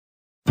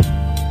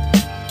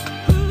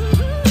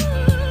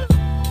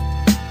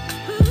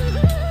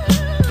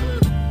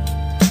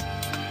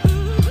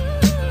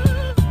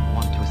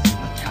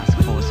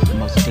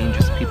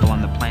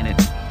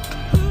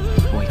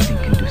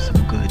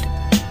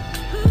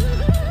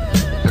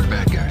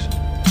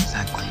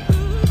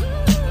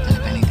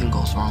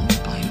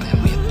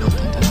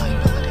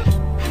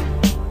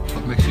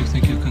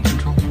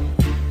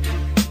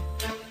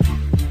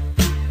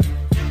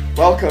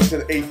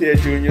the 8th Year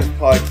Juniors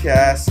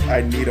podcast.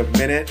 I Need a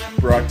Minute,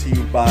 brought to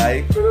you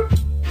by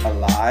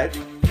Alive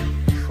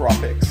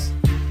Tropics.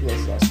 Who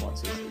else is our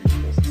sponsors? What are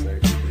you supposed to say?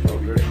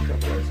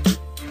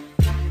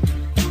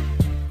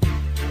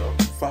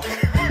 Fuck.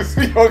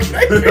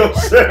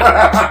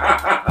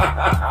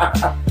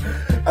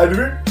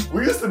 And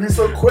we used to be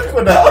so quick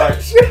with that. Like,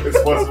 it's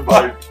sponsored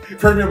by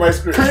Premium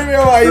Ice Cream.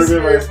 Premium Ice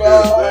Cream. There you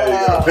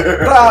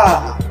go.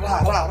 Rah, rah,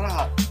 rah,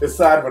 rah. It's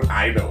sad when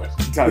I know it.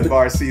 Time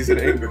Bar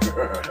Seasoning.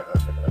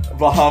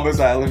 Bahamas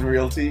Island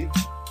Realty.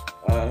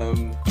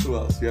 Who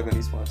else? Do you have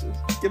any sponsors?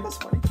 Give us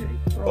money, King.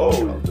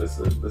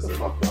 Listen. What the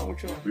fuck wrong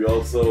with y'all? We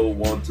also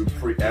want to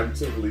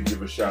preemptively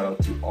give a shout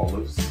out to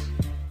Olives,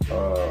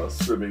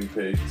 Swimming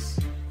Pigs,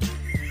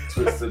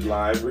 Twisted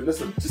Lime.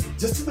 Listen,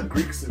 just to the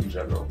Greeks in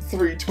general.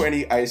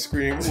 320 ice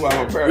cream, who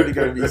I'm apparently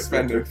going to be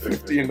spending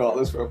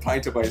 $15 for a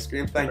pint of ice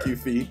cream. Thank you,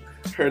 Fee.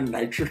 Her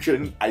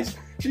nitrogen ice.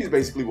 She's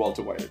basically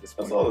Walter White at this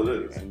point. That's all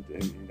it is. And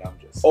I'm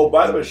just. Oh,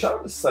 by the way, shout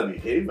out to Sunny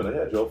Haven. I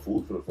had your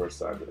food for the first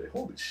time today.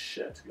 Holy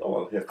shit.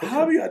 Y'all here cooking.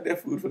 How have you had their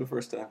food for the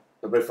first time?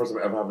 That's my first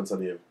time ever having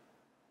Sunny Haven.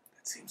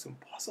 That seems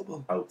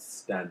impossible.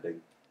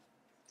 Outstanding.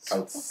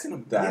 It's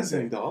fucking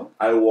amazing, dog.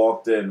 I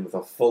walked in with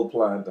a full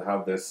plan to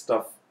have their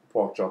stuffed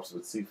pork chops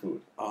with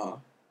seafood.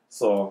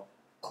 Saw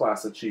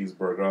classic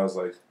cheeseburger. I was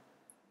like,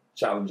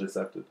 challenge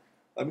accepted.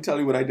 Let me tell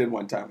you what I did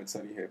one time at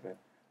Sunny Haven.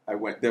 I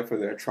went there for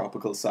their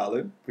tropical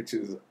salad, which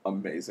is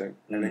amazing.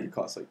 I think it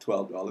cost like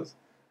 $12.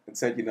 And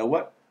said, you know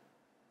what?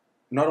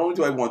 Not only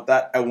do I want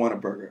that, I want a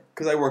burger.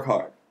 Because I work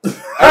hard.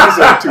 I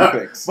deserve two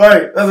things.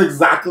 Right. That's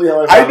exactly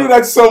how I do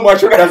that so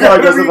much. That's how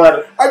I justified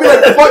it. I mean,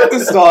 like, fuck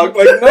this dog.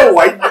 Like, no,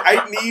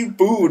 I need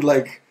food.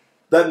 Like,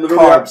 that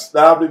literally that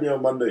happened to me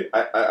on Monday.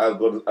 I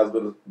was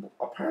going to.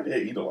 Apparently, I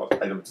eat a lot.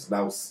 I just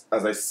now, as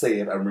I say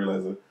it, I'm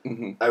realizing.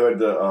 Mm-hmm. I went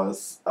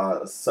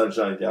to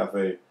Sunshine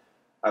Cafe,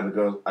 and the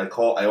girl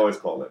I always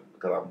call it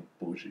because I'm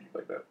bougie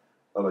like that.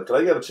 I'm like, can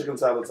I get a chicken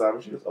salad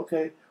sandwich? She goes,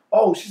 okay.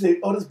 Oh, she said,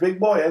 oh, this big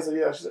boy. I said,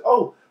 yeah. She said,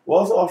 oh, we're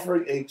also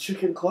offering a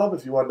chicken club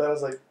if you want that. I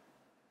was like,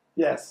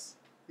 yes.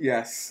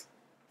 Yes.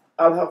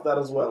 I'll have that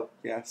as well.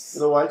 Yes.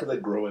 You know why? Because I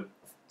grow it.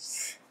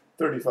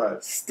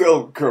 35.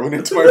 Still growing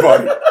into my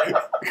body.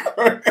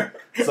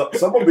 So,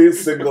 someone being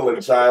single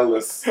and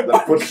childless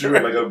that puts you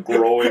in like a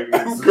growing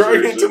I'm situation.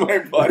 growing into my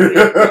body.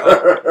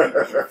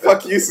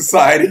 Fuck you,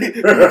 society.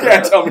 You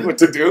can't tell me what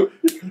to do.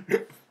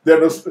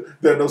 There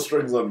are no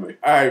strings on me.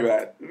 Alright,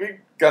 man.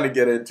 We're gonna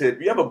get into it.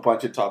 We have a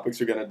bunch of topics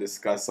we're gonna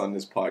discuss on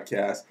this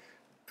podcast.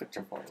 Put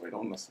your phone away.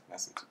 Don't message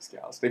these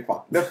gals. They're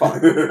fine. They're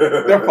fine.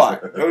 They're fine.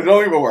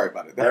 Don't even worry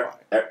about it. They're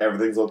fine.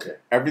 Everything's okay.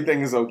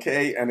 Everything is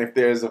okay, and if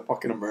there's a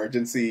fucking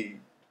emergency,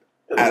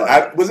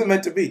 it wasn't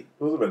meant to be. It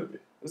wasn't meant to be.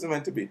 It wasn't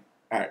meant to be.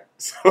 Alright,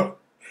 so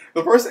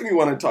the first thing we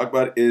want to talk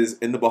about is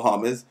in the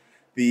Bahamas,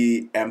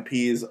 the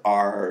MPs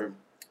are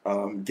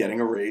getting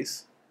a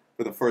raise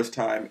for the first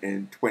time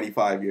in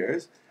 25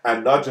 years.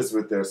 And not just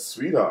with their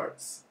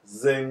sweethearts.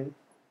 Zing.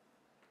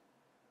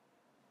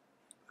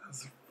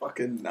 That's a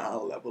fucking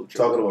Nile level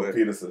joke. Talking about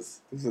penises.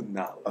 This is a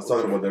Nile level I was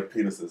talking about their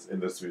penises in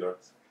their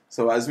sweethearts.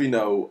 So as we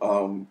know,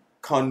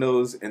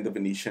 condos in the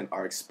Venetian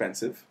are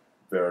expensive.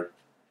 Very.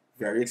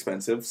 Very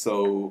expensive.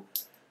 So,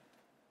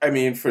 I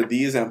mean, for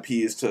these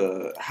MPs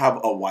to have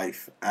a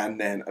wife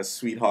and then a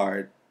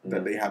sweetheart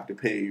that they have to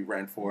pay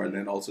rent for, and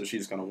then also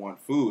she's going to want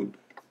food,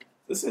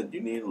 listen,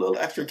 you need a little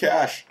extra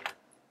cash.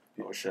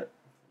 Oh, shit.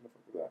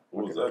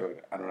 What was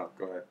that? I don't know.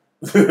 Go ahead.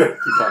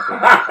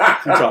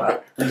 Keep talking.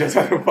 We just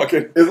had a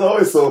fucking... It's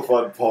always so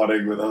fun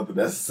potting without the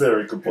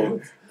necessary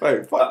components.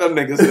 Hey, fuck them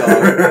niggas, dog.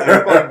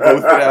 I fuck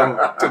both of them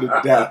to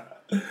the death.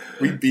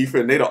 We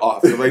beefing. They the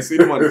off. If I see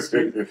them on the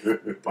street,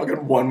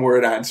 fucking one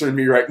word answering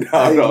me right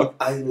now, dog.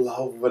 I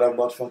love when I'm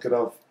not fucking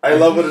up. I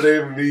love when it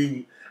ain't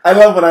me. I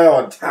love when I'm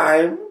on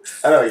time.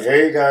 And I'm like,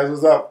 hey guys,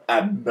 what's up?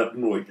 I'm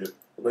nothing wicked.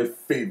 It's my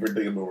favorite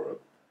thing in the world.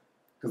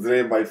 Because it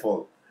ain't my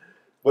fault.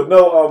 But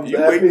no,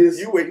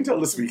 you wait until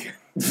this weekend.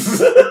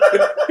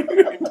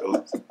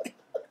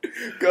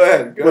 Go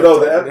ahead. But no,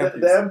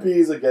 the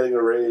MPs are getting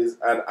a raise,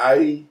 and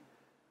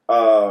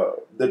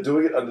they're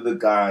doing it under the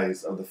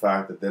guise of the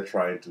fact that they're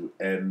trying to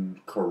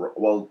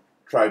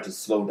trying to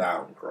slow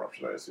down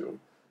corruption, I assume.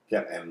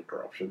 Can't end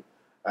corruption.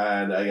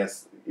 And I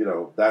guess,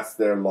 that's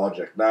their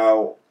logic.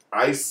 Now,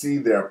 I see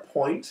their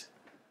point,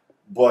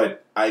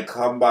 but I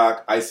come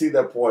back, I see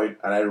their point,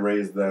 and I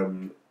raise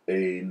them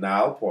a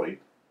now point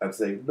and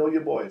say, know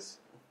your boys.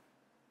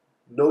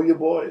 Know your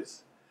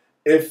boys.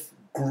 If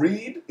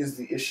greed is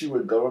the issue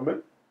in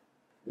government,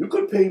 you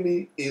could pay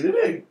me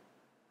anything.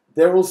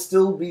 There will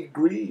still be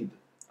greed.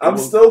 I'm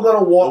still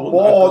gonna want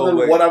more than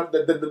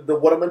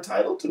what I'm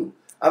entitled to.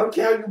 I don't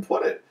care how you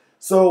put it.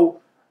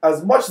 So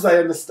as much as I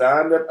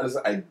understand it,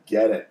 I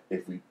get it.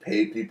 If we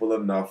pay people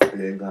enough,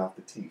 they ain't gonna have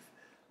the teeth.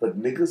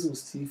 But niggas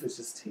whose teeth is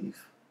just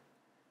teeth.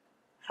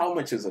 How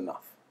much is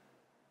enough?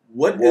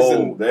 What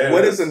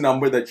is a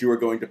number that you are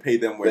going to pay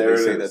them where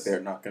they say that they're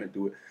not going to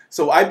do it?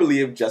 So I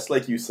believe, just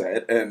like you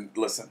said, and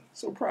listen,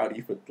 so proud of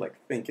you for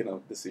thinking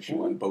of this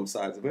issue on both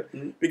sides of it.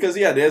 Mm-hmm. Because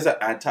there's an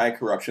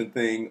anti-corruption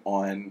thing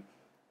on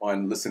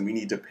listen, we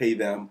need to pay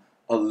them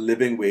a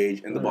living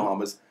wage in the Mhm.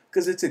 Bahamas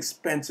because it's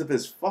expensive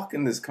as fuck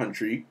in this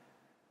country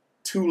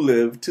to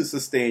live, to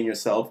sustain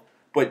yourself.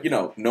 But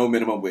no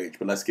minimum wage.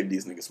 But let's give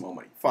these niggas more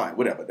money. Fine,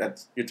 whatever.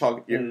 That's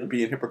you're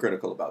being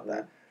hypocritical about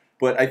that.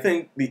 But I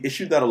think the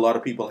issue that a lot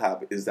of people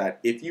have is that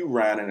if you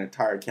ran an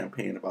entire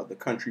campaign about the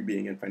country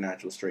being in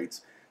financial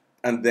straits,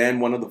 and then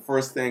one of the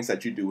first things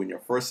that you do in your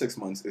first 6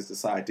 months is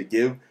decide to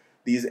give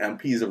these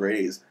MPs a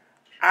raise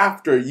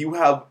after you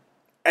have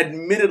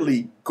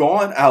admittedly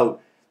gone out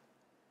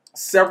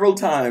several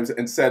times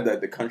and said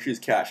that the country is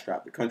cash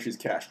strapped,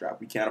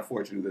 we can't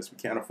afford to do this, we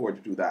can't afford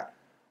to do that.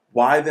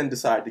 Why then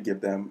decide to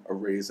give them a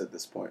raise at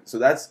this point? So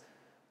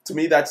to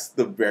me, that's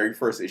the very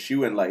first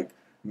issue. And like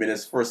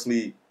Minnis,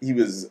 firstly, he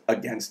was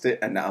against it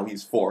and now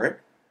he's for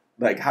it.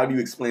 Like, how do you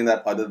explain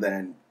that other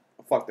than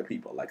fuck the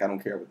people? Like, I don't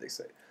care what they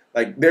say.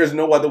 Like, there's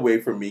no other way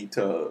for me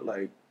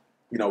to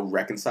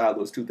reconcile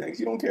those two things.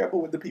 You don't care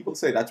about what the people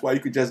say. That's why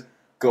you could just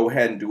go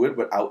ahead and do it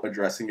without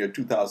addressing your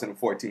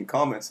 2014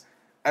 comments.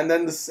 And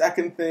then the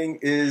second thing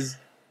is,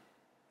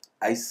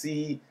 I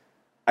see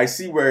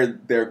where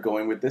they're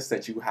going with this,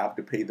 that you have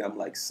to pay them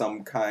like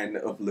some kind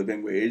of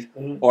living wage,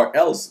 or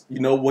else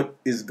what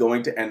is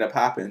going to end up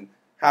happening,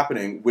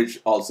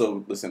 which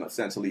also, listen,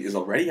 essentially is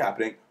already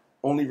happening.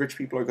 Only rich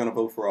people are going to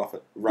vote for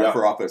office,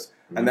 for office,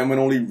 and then when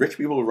only rich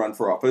people run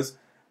for office,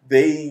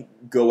 they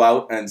go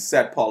out and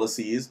set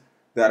policies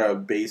that are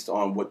based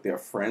on what their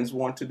friends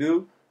want to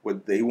do,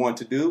 what they want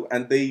to do,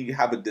 and they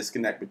have a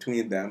disconnect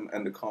between them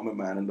and the common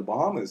man in the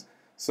Bahamas.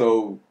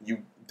 So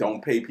you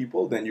don't pay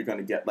people, then you're going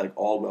to get like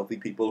all wealthy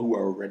people who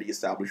are already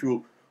established,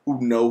 who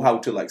know how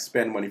to like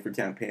spend money for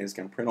campaigns,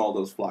 can print all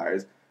those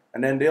flyers,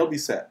 and then they'll be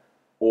set.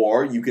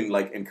 Or you can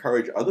like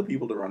encourage other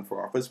people to run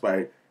for office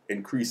by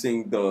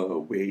increasing the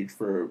wage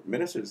for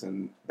ministers,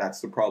 and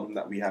that's the problem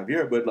that we have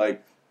here. But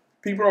like,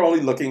 people are only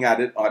looking at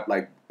it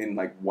in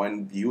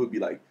one view. It'd be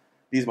like,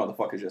 these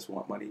motherfuckers just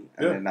want money,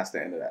 and then that's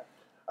the end of that.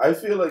 I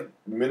feel like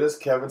Minnis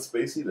Kevin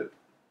Spacey did.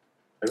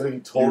 I think he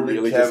totally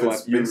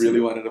you really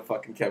wanted a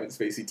fucking Kevin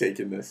Spacey take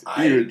in this.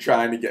 You were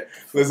trying to get.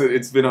 Listen,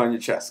 it's been on your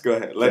chest. Go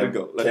ahead, let it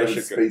go. Let Kevin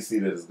that shit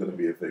Spacey is going to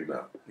be a thing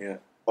now. Yeah.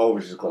 Oh,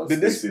 we should call it.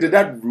 Did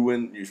that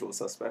ruin Usual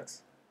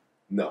Suspects?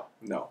 No,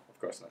 of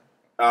course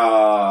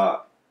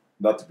not.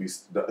 Not to be.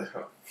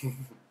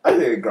 I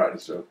think it got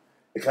the show.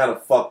 It kind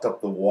of fucked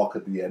up the walk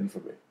at the end for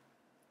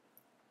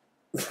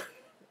me.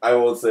 I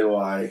won't say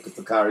why, because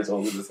Takari's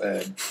holding his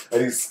hand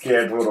and he's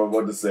scared what I'm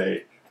going to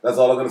say. That's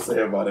all I'm going to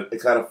say about it.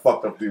 It kind of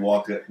fucked up the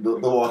walk at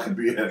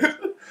the end.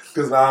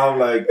 Because now I'm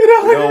like,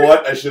 you know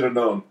what? I should have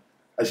known.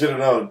 I should have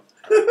known.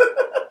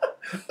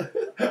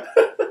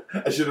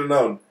 I should have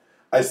known.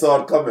 I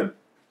saw it coming.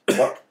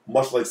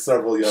 Much like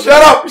several young.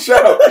 Shut up!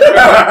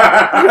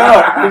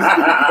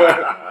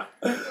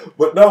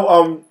 But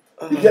no,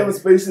 he Kevin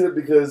Spacey it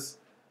because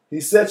he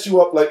sets you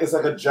up like it's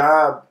like a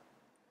job.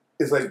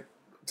 It's like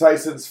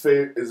Tyson's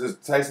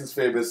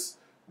famous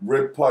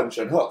rib punch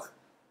and hook.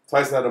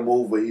 Tyson had a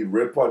move where he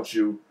rib punch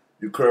you,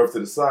 you curve to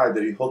the side,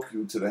 then he hook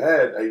you to the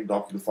head, and he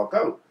knock you the fuck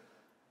out.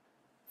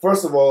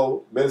 First of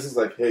all, Minnis is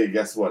like, hey,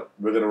 guess what?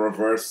 We're gonna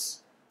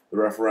reverse the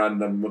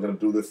referendum. We're gonna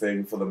do the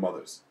thing for the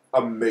mothers.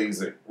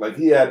 Amazing. Like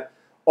he had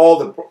all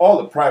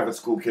the private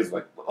school kids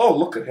like, oh,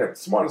 look at him,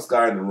 smartest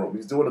guy in the room.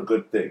 He's doing a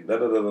good thing. Da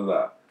da da da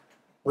da.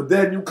 But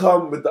then you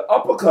come with the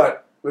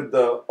uppercut with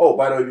the, oh,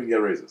 by the way, you can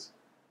get raises.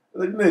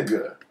 Like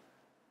nigga.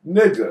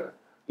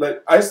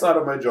 Like I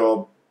started my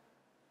job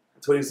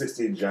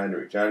 2016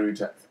 January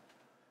 10th.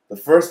 The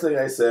first thing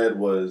I said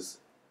was,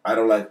 I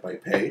don't like my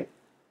pay,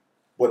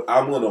 but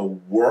I'm going to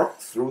work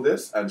through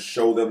this and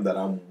show them that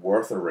I'm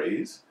worth a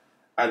raise.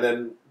 And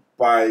then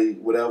by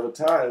whatever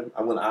time,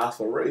 I'm going to ask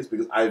for a raise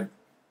because I've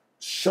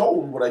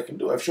shown what I can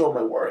do. I've shown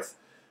my worth.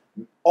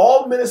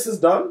 All Minnis has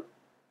done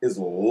is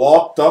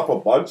locked up a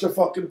bunch of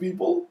fucking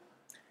people.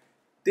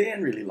 They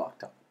ain't really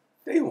locked up.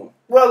 They home.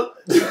 Well,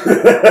 they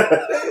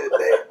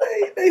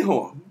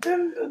home.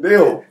 They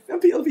home. Them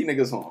PLP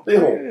niggas home. They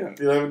home. Yeah.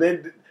 You know what I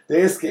mean?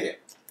 They ain't scared.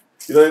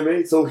 You know what I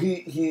mean? So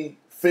he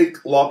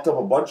fake locked up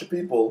a bunch of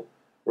people,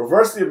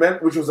 reversed the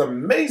event, which was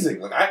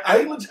amazing. Like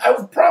I was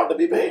proud to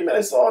be Bahamian.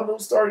 I saw a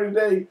news story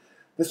today.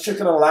 This chick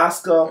in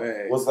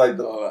Alaska was like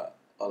hold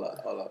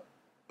up.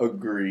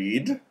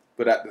 Agreed.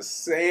 But at the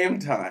same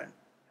time,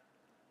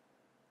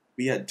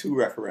 we had two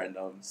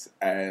referendums,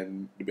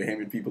 and the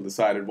Bahamian people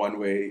decided one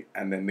way,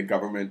 and then the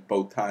government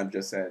both times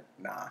just said,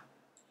 nah.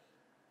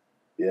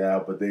 Yeah,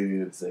 but they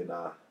didn't say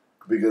nah.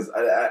 Because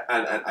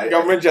the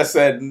government just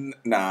said,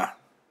 nah.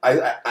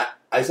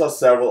 I saw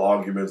several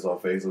arguments on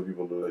Facebook.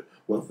 People do like,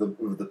 well, if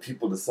the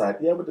people decide,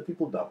 yeah, but the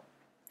people dumb.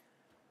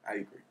 I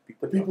agree.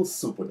 The people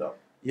super dumb.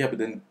 Yeah, but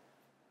then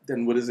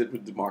what is it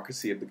with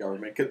democracy of the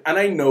government? And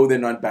I know they're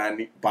not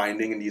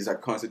binding, and these are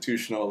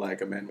constitutional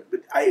like amendments.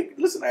 But I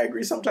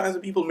agree. Sometimes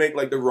when people make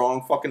like the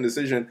wrong fucking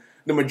decision,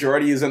 the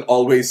majority isn't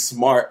always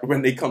smart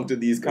when they come to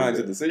these kinds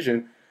of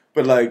decisions.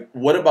 But like,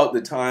 what about the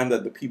time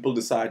that the people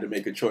decide to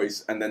make a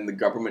choice, and then the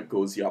government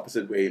goes the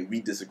opposite way, and we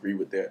disagree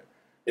with their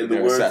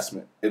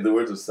assessment? In the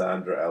words of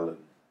Sandra Ellen,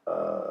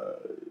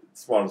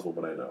 smartest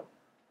woman I know,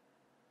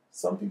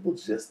 some people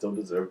just don't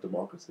deserve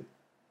democracy.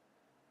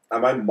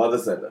 And my mother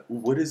said that.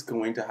 What is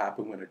going to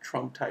happen when a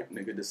Trump type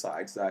nigga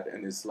decides that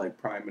and is like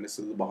Prime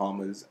Minister of the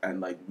Bahamas and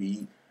like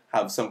we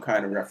have some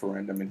kind of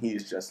referendum and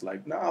he's just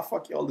like, nah,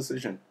 fuck y'all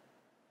decision.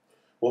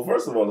 Well,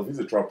 first of all, if he's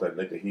a Trump type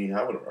nigga, he ain't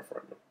having a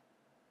referendum.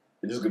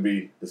 It just could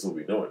be, this is what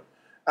we doing.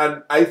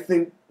 And I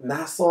think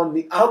Nassau,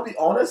 I'll be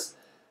honest,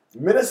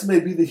 Minnis may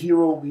be the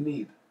hero we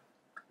need.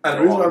 And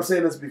the reason why I'm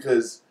saying this is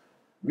because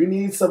we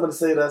need someone to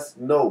say to us,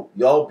 no,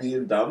 y'all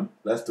being dumb,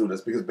 let's do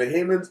this. Because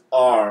Bahamians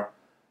are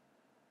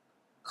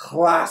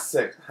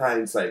classic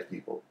hindsight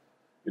people.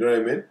 You know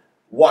what I mean?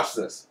 Watch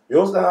this. You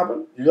know what's going to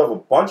happen? You have a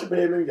bunch of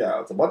Bahamian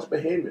gals, a bunch of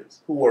Bahamians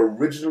who were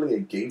originally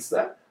against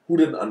that, who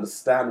didn't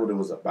understand what it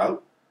was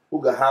about,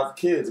 who could have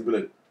kids and be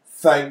like,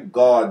 thank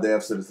God they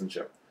have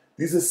citizenship.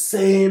 These are the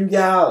same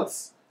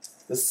gals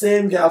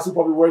who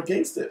probably were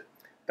against it.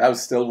 That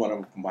was still one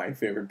of my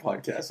favorite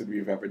podcasts that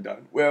we've ever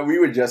done, where we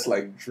were just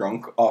like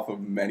drunk off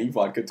of many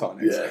vodka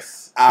tonics.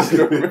 Yes.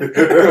 After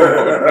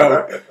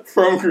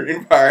from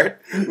Green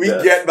Park, we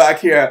get back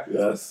here.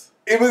 Yes.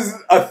 It was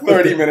a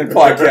 30-minute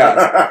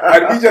podcast,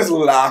 and we just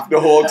laughed the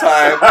whole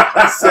time.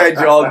 Said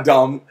y'all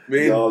dumb,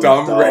 made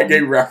dumb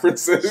reggae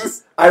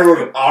references. I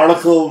wrote an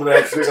article the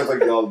next week. I was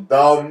like, y'all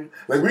dumb.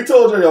 Like we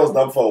told you, y'all was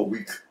dumb for a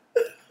week.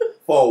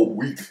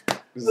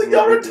 It's like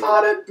y'all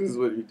retarded. This is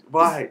what you do.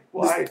 Why?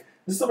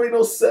 This don't make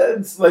no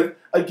sense. Like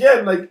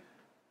again, like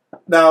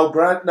now,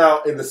 Grant.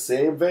 Now, in the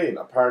same vein,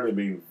 apparently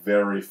being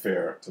very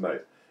fair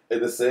tonight.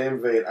 In the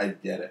same vein, I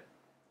get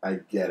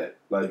it.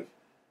 Like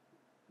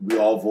we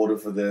all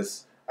voted for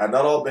this, and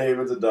not all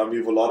Bahamians are dumb. You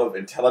have a lot of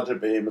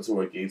intelligent Bahamians who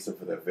are against it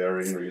for their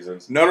varying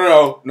reasons.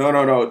 No.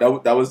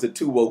 That was the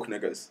two woke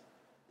niggas.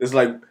 It's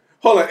like,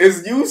 hold on,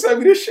 is you sent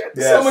me this shit?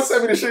 Yes. Someone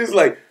sent me this shit. It's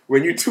like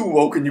when you too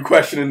woke and you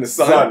questioning the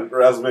sun.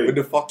 That's me. What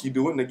the fuck you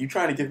doing? Like you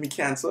trying to give me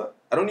cancer?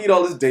 I don't need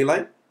all this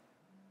daylight.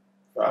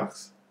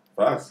 Facts.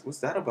 What's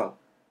that about?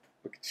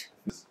 Look at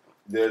you.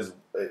 There's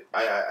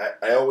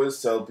I always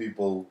tell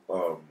people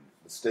the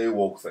stay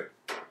woke thing.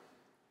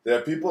 There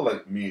are people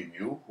like me and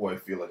you who I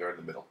feel like are in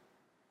the middle.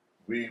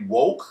 We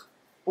woke,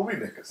 but we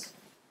niggas.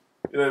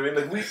 You know what I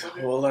mean? Like A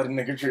whole lot of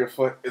niggatry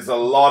afoot. it's a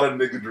lot of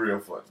niggadry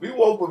afoot. We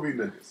woke, but we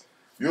niggas.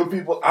 You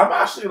people, I'm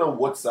actually in a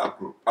WhatsApp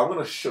group. I'm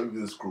gonna show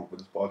you this group when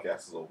this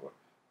podcast is over.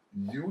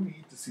 You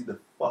need to see the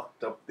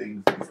fucked up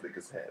things these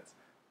niggas' heads.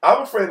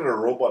 I'm afraid of the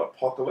robot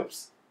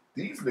apocalypse.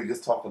 These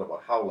niggas talking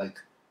about how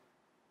like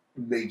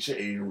nature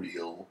ain't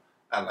real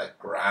and like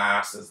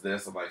grass is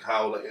this and like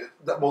how like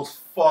the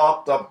most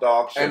fucked up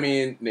dog shit. I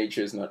mean,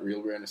 nature is not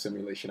real. We're in a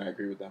simulation. I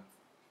agree with that.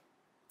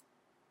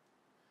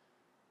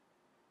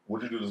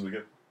 What'd you do this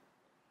weekend?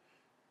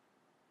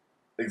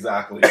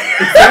 Exactly.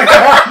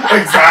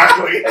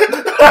 Exactly.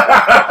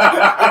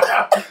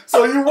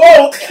 So you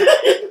woke.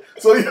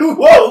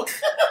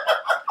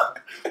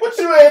 But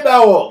you ain't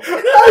that woke.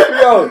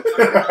 Yo,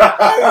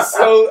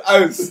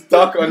 I was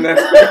stuck on that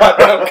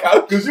goddamn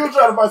couch. Because you were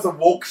trying to find some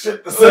woke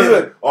shit to say.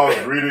 Listen. I was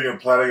reading and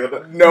planning on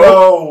that.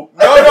 No,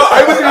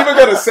 I wasn't even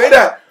gonna say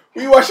that.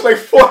 We watched like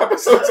 4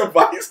 episodes of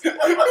Vice. These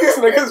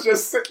niggas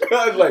just sitting there.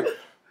 I was like,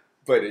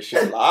 but this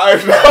shit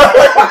live. So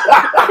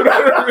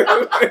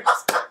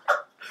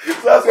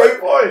that's my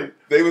point.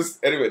 They was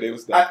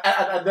done.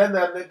 And then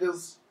there are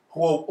niggas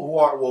who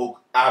aren't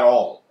woke at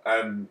all.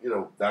 And, you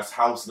know, that's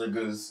house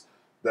niggas,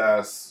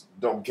 that's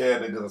don't care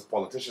niggas, that's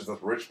politicians,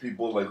 that's rich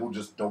people, like, who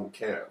just don't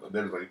care.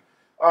 They're like,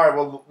 alright,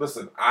 well,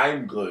 listen,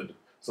 I'm good,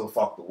 so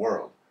fuck the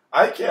world.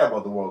 I care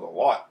about the world a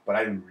lot, but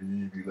I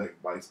really like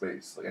my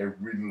space. Like, I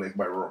really like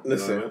my room.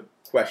 Listen, you know what I mean?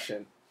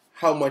 question.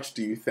 How much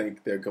do you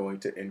think they're going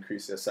to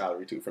increase their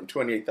salary to? From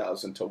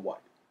 $28,000 to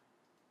what?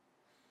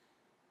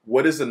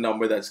 What is the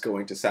number that's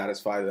going to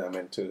satisfy them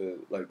and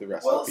to like the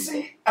rest of the people?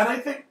 Well, see, and I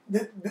think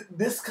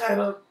this kind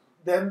of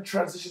then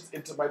transitions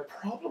into my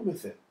problem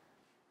with it.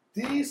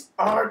 These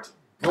aren't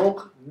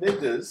broke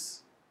niggas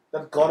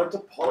that got into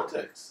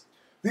politics.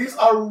 These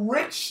are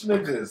rich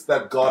niggas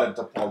that got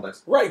into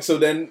politics. Right, so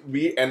then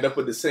we end up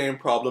with the same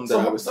problem that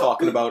I was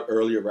talking about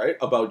earlier, right?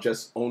 About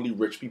just only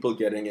rich people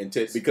getting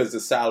into it because the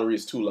salary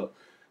is too low.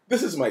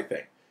 This is my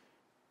thing.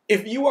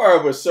 If you are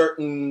of a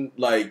certain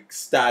like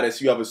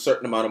status, you have a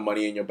certain amount of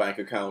money in your bank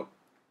account.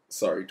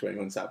 Sorry,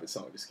 21 Savage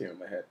song just came in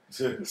my head.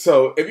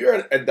 So if you're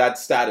at that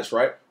status,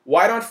 right?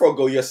 Why not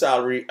forego your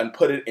salary and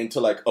put it into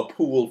like a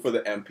pool for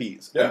the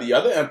MPs? Yeah. And the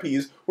other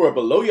MPs who are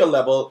below your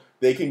level,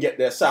 they can get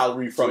their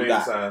salary from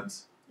that.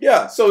 Sands.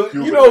 Yeah, so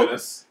Cuban you know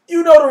Menace.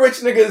 the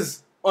rich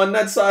niggas on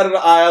that side of the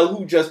aisle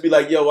who just be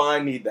like, yo, I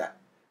need that.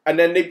 And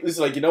then it's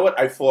like, you know what?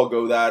 I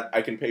forego that.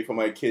 I can pay for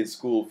my kids'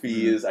 school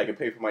fees. I can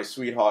pay for my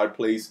sweetheart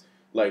place,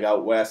 like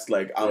out west.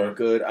 Like, I'm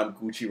good. I'm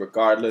Gucci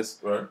regardless.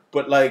 Right.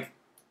 But like,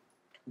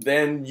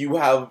 then you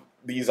have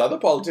these other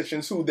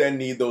politicians who then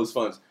need those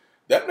funds.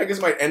 Them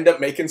niggas might end up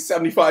making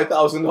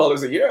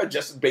 $75,000 a year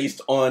just based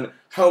on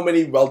how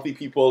many wealthy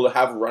people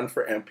have run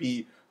for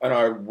MP and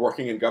are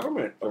working in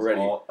government already.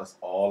 That's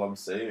all I'm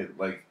saying.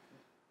 Like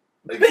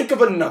think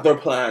of another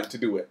plan to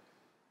do it.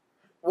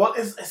 Well,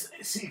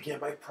 see again,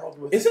 my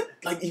problem with Isn't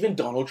like even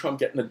Donald Trump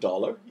getting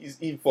 $1?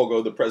 He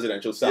forego the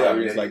presidential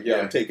salary. He's like,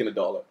 I'm taking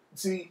 $1.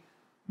 See,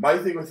 my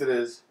thing with it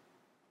is,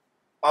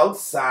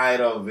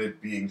 outside of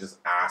it being just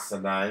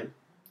asinine,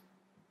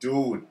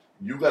 dude,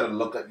 you gotta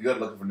look at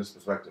it from this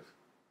perspective.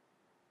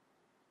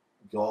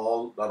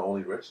 Y'all not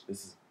only rich,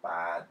 this is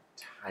bad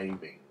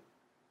timing.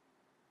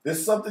 This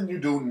is something you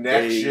do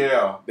next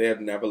year. They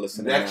have never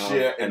listened next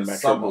year in the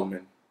summer.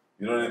 Boomin.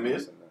 You know what I mean?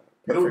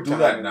 You don't do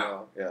that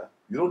now. Yeah.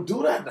 You don't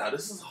do that now.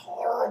 This is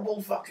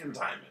horrible fucking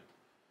timing.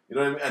 You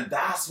know what I mean? And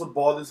that's what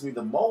bothers me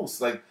the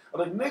most. Like, I'm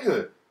like,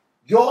 nigga,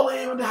 y'all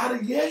ain't even had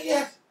a year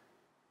yet.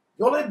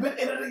 Y'all ain't been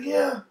in it a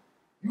year.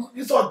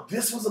 You thought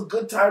this was a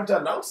good time to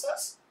announce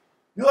this?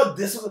 You thought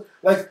this was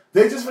like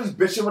they just finished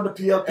bitching with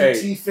the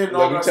PLPT fin and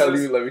all that.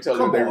 Let me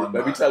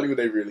tell you what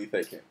they really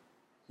thinking.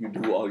 You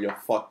do all your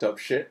fucked up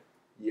shit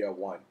year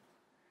 1.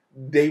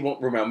 They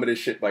won't remember this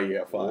shit by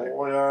year 5.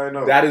 Oh yeah, I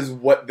know. That is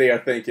what they are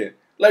thinking.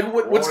 Like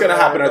what's gonna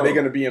happen? Are they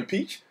gonna be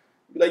impeached?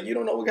 Like you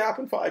don't know what can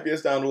happen 5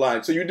 years down the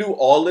line. So you do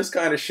all this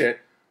kind of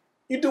shit.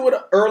 You do it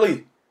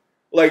early.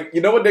 Like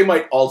you know what they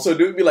might also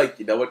do? Be like,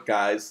 you know what,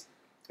 guys.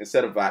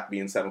 Instead of VAT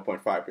being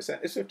 7.5%,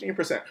 it's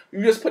 15%.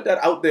 You just put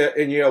that out there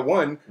in year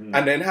 1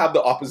 and then have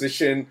the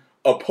opposition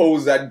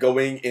oppose that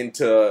going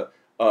into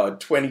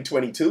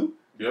 2022.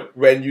 Yep.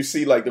 When you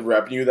see like the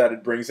revenue that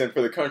it brings in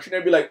for the country,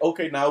 they'd be like,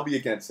 okay, now I'll be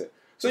against it.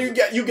 So you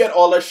get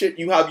all that shit.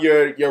 You have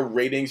your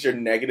ratings, your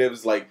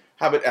negatives, like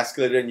have it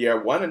escalated in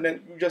year 1, and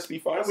then you just be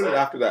fine with it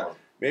after that.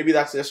 Maybe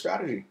that's their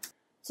strategy.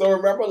 So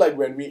remember, like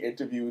when we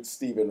interviewed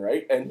Steven,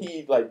 right? And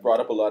he like brought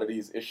up a lot of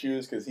these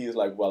issues because he's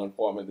like well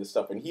informed in this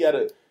stuff, and he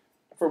had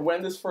from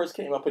when this first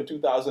came up in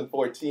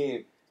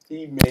 2014,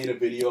 he made a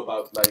video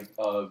about like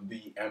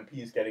the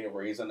MPs getting a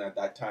raise, and at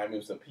that time it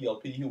was the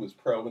PLP who was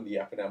pro and the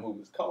FNM who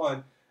was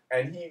con,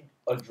 and he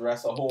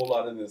addressed a whole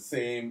lot of the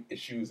same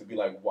issues and be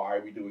like, why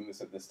are we doing this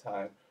at this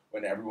time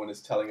when everyone is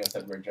telling us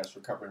that we're just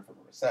recovering from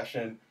a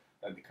recession,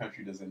 that the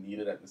country doesn't need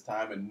it at this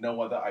time, and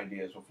no other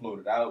ideas were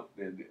floated out.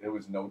 There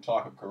was no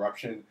talk of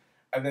corruption.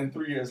 And then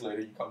 3 years later,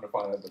 you come to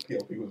find out the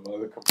PLP was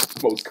one of the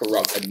most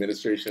corrupt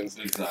administrations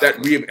that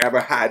we have ever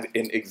had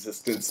in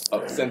existence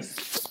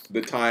since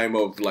the time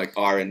of like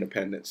our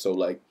independence. So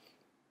like,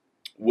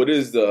 what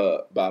is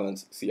the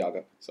balance,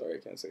 Siaga? Sorry,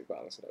 I can't say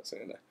balance without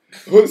saying that.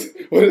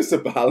 What is the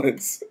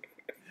balance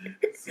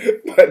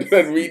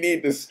that we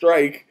need to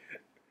strike,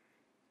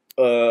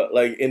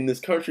 like in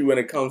this country when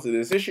it comes to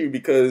this issue?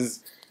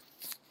 Because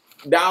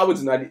now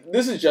it's not.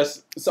 This is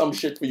just some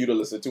shit for you to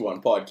listen to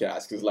on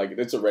podcasts because like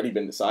it's already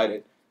been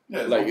decided.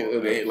 Yeah, like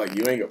you ain't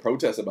gonna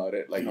protest about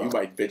it. Like you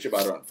might bitch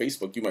about it on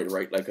Facebook. You might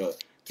write like a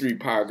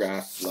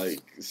 3-paragraph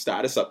like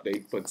status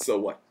update. But so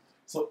what?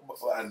 So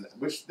and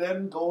which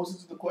then goes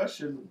into the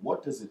question: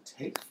 what does it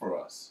take for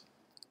us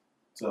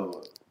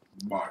to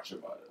march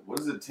about it? What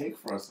does it take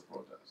for us to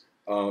protest?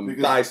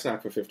 Thigh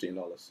snack for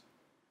 $15.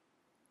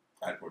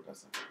 I'd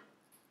protest it.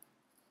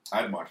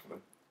 I'd march for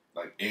them.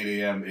 Like 8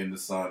 a.m. in the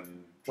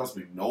sun. Trust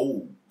me,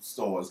 no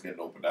store is getting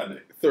open that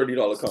day.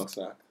 $30 conch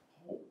snack.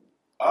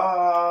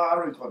 Oh. I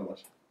don't really call it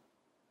much.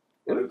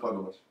 I don't really call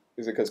it much.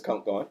 Is it because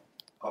conch gone?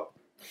 I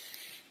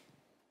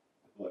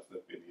watched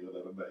that video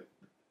the other night.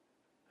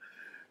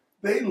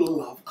 They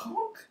love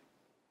conch.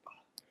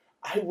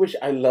 I wish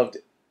I loved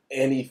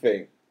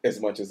anything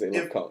as much as they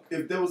love conch.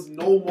 If there was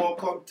no more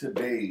conch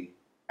today,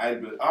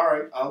 I'd be like, all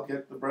right, I'll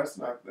get the breast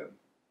snack then.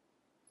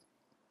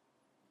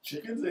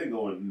 Chickens ain't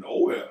going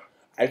nowhere.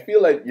 I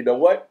feel like, you know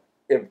what?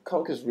 If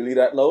conch is really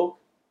that low,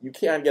 you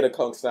can't get a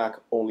conch snack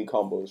only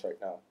combos right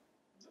now.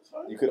 That's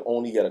fine. You could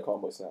only get a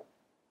combo snack.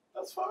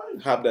 That's fine.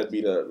 Have that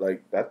be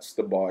that's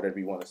the bar that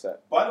we want to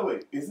set. By the way,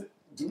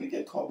 do we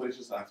get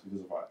combination snacks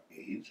because of our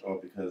age or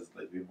because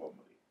like we have more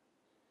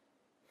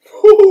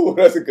money? Ooh,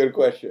 that's a good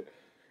question.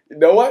 You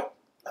know what?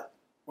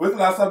 When's the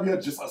last time you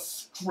had just a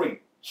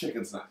straight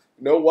chicken snack?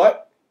 You know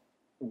what?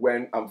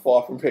 When I'm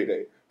far from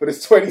payday. But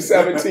it's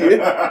 2017.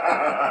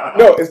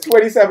 No, it's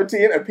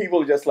 2017 and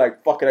people are just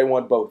like, fuck it, I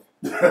want both.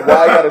 Why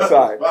I gotta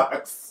decide?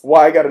 Facts.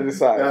 Why I gotta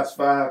decide? That's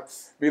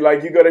facts. Be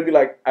like, you gotta be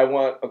like, I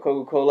want a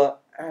Coca-Cola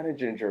and a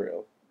ginger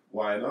ale.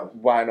 Why not?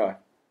 Why not?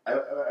 I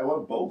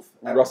want both.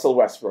 Russell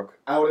Westbrook.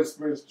 I would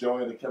experience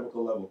joy at a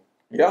chemical level.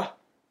 Yeah.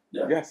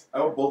 Yeah. Yes. I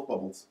want both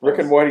bubbles. Rick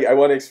and Morty, I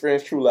want to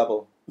experience true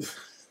level.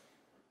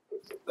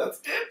 That's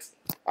it.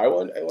 I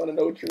want to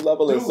know what true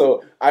level is.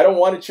 So I don't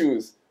want to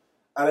choose.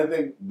 And I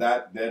think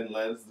that then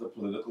lends the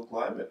political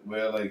climate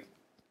where, like,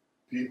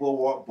 people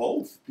want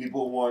both.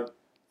 People want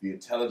the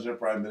intelligent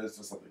prime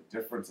minister, something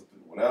different, something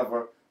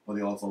whatever, but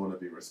they also want to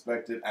be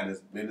respected. And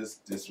is Minnis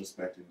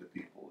disrespecting the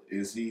people?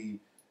 Is he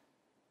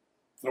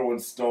throwing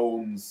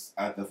stones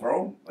at the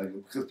throne? Like,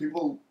 because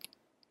people,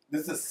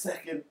 this is the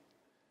second,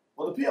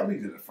 well, the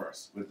PLP did it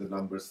first with the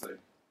numbers thing.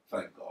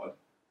 Thank God.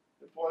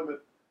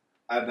 Employment.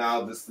 And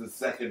now this is the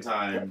second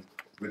time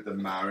with the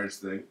marriage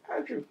thing.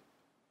 Andrew.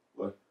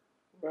 What?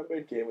 Remember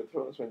in Game of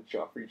Thrones when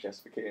Joffrey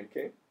just became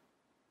king?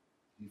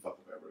 He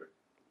fucked up everything.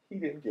 He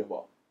didn't give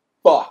a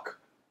fuck.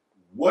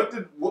 What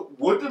did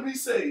we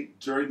say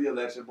during the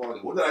election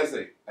polling? What did I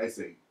say? I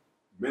say,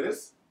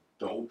 Menace,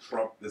 don't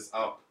trump this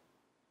up.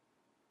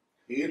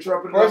 He ain't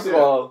trumping First it of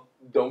up all,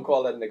 don't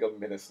call that nigga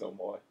Menace no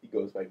more. He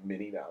goes by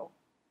Minnie now.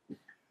 yet.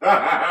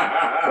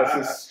 That's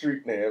his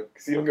street name,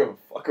 because he don't give a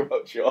fuck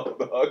about y'all,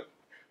 dog.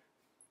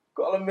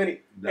 Call him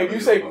Minnie. Never If you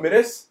give say a fuck.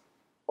 Menace,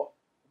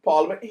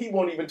 Parliament, he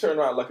won't even turn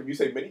around. Like, if you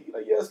say Minnie, he's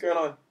like, yeah, what's going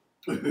on?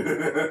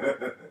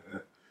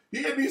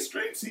 He in these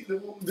streets. He's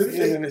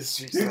in his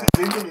streets now.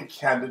 They take a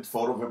candid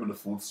photo of him in the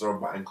food store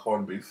buying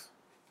corned beef.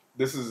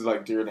 This is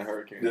like during the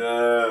hurricane.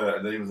 Yeah,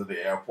 and then he was at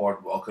the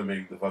airport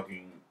welcoming the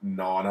fucking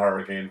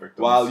non-hurricane victims.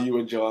 While you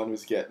and John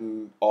was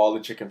getting all the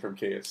chicken from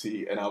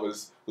KFC, and I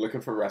was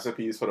looking for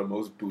recipes for the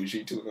most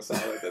bougie tuna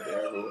salad that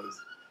there ever was.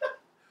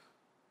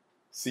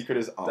 Secret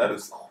is that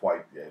almonds, is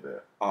quite the idea.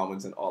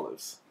 almonds and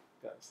olives,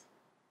 guys.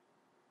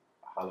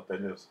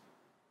 Jalapenos.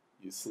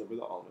 You sliver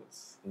the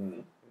almonds, Mm.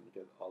 and you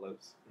get the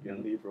olives. You're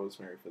gonna need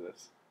rosemary for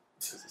this.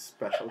 This is a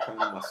special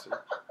kind of mustard.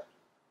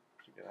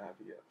 You're gonna have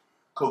to get.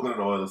 Coconut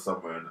oil is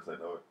somewhere in this, I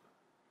know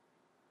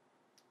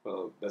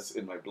Well, that's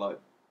in my blood.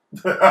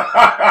 it.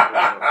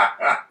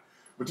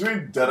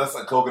 Between Dennis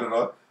and coconut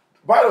oil.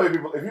 By the way,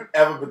 people, if you've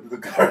ever been to the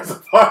guy's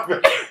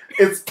apartment,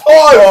 it's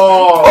pause.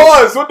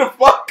 Pause! What the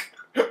fuck?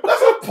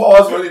 That's a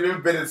pause when you've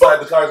even been inside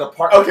the guy's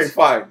apartment. Okay,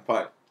 fine.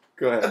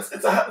 Go ahead.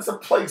 It's a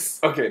place.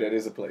 Okay, that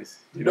is a place.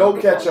 You No don't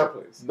have to ketchup,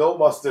 find a place. no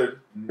mustard,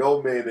 no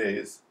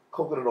mayonnaise,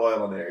 coconut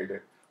oil on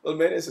everything. Well,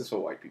 mayonnaise is for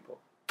white people.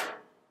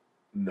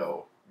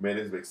 No,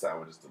 mayonnaise makes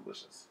sandwiches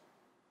delicious.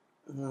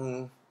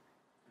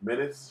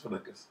 Mayonnaise is for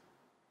niggas.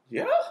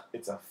 Yeah.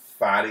 It's a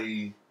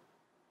fatty,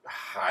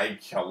 high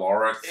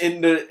caloric.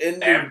 In the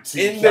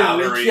Empty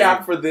calorie.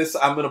 recap for this,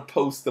 I'm gonna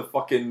post the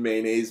fucking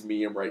mayonnaise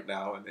meme right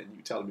now, and then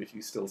you tell me if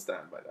you still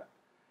stand by that.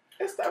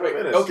 It's that Wait,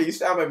 mayonnaise. okay, you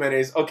stand by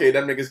mayonnaise. Okay,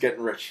 them niggas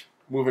getting rich.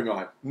 Moving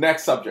on.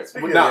 Next subject.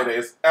 Speaking Now- of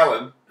mayonnaise,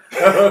 Ellen.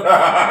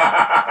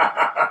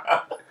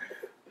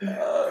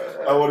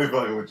 I won't even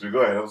fucking with you. Go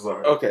ahead. I'm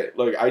sorry. Okay,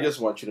 look, I just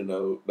want you to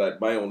know that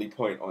my only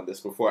point on this,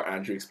 before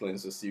Andrew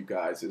explains this to you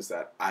guys, is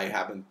that I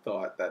haven't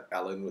thought that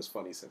Ellen was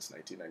funny since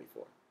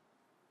 1994.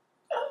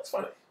 That's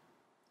funny.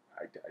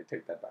 I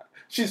take that back.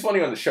 She's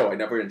funny on the show. I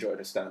never enjoyed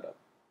her stand-up.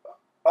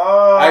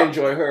 Uh, I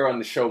enjoy her on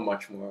the show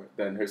much more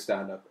than her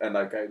stand-up. And,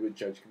 like, I would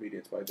judge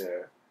comedians by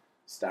their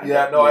stand-up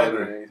Yeah, no, more I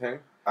than agree. anything.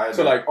 I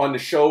So, agree. like, on the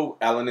show,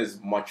 Ellen is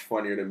much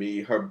funnier to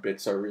me. Her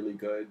bits are really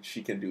good.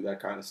 She can do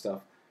that kind of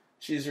stuff.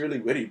 She's really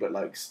witty, but,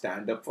 like,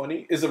 stand-up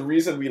funny is a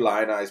reason we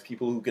lionize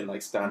people who can,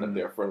 like, stand up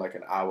there for, like,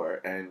 an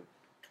hour. And,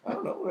 I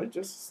don't know,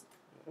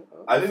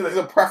 I think it's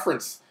a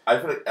preference. I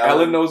feel like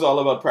Ellen knows all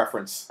about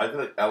preference. I feel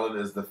like Ellen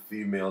is the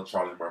female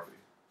Charlie Murphy.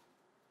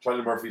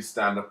 Charlie Murphy's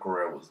stand-up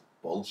career was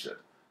bullshit,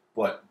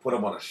 but put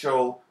him on a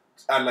show,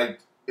 and like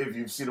if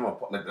you've seen him on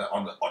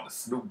the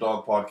Snoop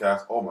Dogg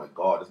podcast, oh my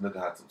god, this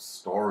nigga had some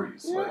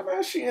stories. Yeah, like,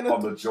 man, she in on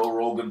it. the Joe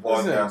Rogan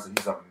podcast, and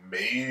he's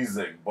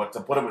amazing. But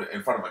to put him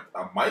in front of like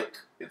a mic,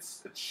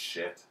 it's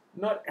shit.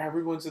 Not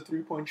everyone's a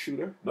three-point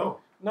shooter. No,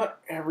 Not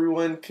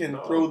everyone can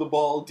No. throw the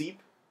ball deep.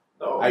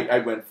 no, I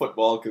went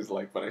football because,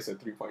 like, when I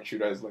said three-point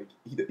shooter, I was like,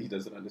 he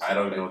doesn't understand. I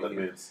don't know what what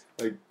that means.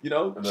 Like, you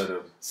know, And then,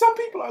 some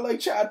people are like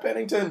Chad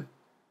Pennington.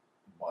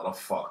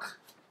 motherfuck,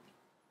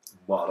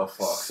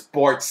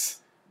 Sports.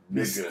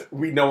 nigga,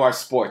 We know our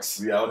sports.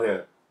 we out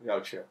here. We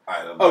out here.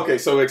 I don't know. Okay,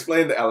 so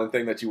explain the Ellen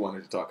thing that you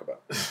wanted to talk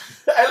about.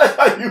 I like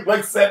how you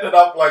like set it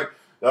up like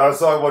I was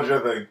talking about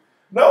your thing.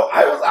 No,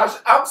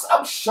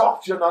 I'm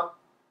shocked you're not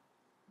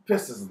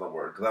pissed isn't the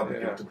word because I don't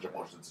think you have too much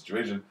emotion in the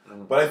situation.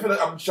 But I feel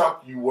like I'm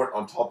shocked you weren't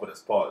on top of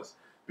this pause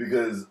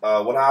because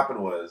what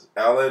happened was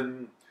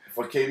Ellen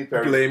for Katy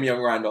Perry. Blame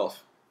young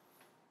Randolph.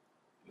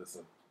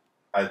 Listen,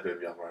 I blame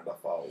Young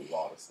Randolph for a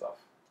lot of stuch.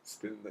 It's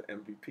been the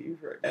MVP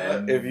right now.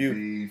 And If you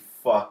if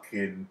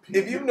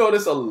if you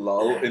notice a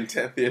lull in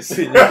 10th year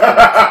senior,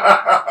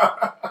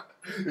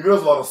 if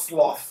there's a lot of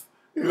sloth.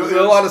 there's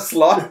a lot of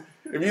sloth.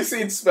 If you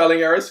seen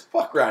spelling errors,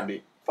 fuck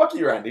Randy. Fuck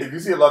you, Randy. If you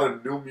see a lot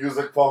of new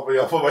music popping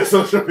up on my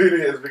social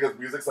media, it's because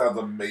music sounds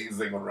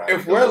amazing on radio.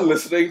 If we're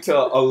listening to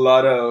a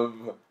lot of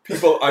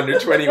people under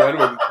 21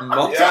 with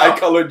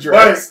multicolored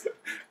dress,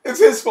 it's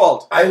his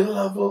fault. I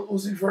love Lil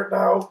Uzi Vert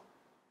now.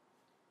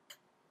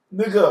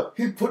 Nigga,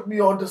 he put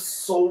me onto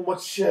so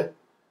much shit.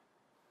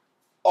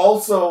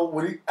 Also,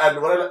 when he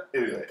and when I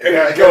anyway,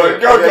 Go on.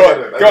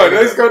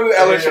 Let's go to the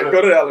Ellen shit.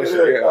 Go to the Ellen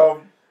shit. Yeah.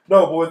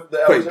 No, but with the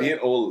Ellen Wait, shit, being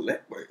old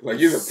lit. Like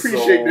you So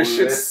appreciate this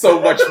shit lit. so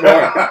much more.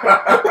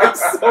 Like,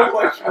 so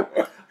much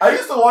more. I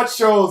used to watch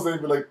shows and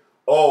they'd be like,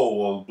 oh,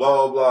 well,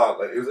 blah, blah,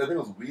 blah. Like, I think it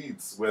was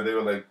Weeds, where they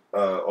were like,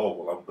 oh,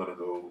 well, I'm going to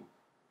go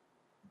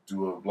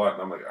do a blunt.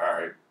 And I'm like, all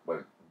right,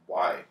 like,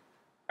 why?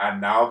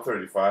 And now I'm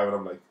 35 and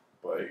I'm like,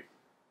 boy,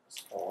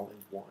 that's all I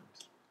want.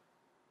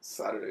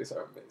 Saturdays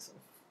are amazing.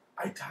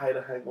 I tired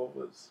of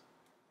hangovers.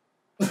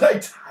 I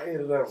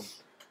tired of them.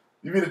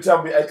 You mean to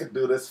tell me I could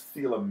do this,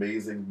 feel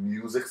amazing,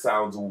 music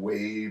sounds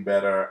way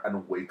better,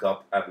 and wake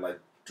up and, like,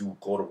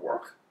 go to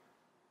work?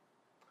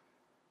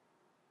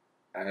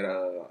 I had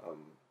a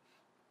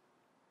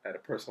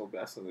personal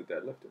best on the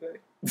deadlift today.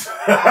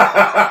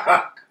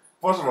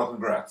 First of all,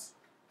 congrats.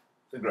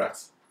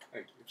 Congrats.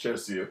 Thank you.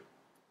 Cheers to you.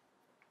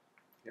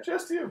 Yeah.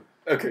 Cheers to you.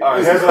 Okay. All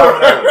right, here's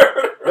what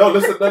happened. No,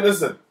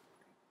 listen.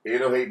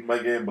 Ain't no hate in my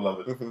game,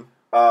 beloved. Mhm.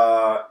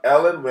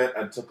 Ellen went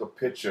and took a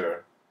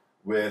picture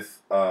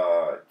with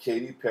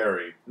Katy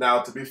Perry.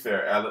 Now, to be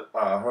fair, Ellen,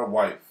 her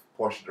wife,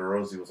 Portia de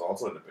Rossi, was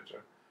also in the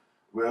picture.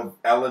 With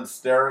Ellen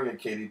staring at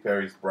Katy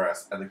Perry's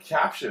breast, and the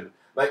caption,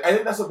 like, I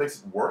think that's what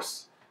makes it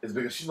worse, is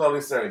because she's not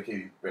only staring at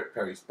Katy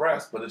Perry's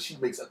breast, but then she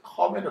makes a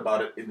comment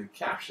about it in the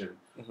caption,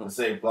 and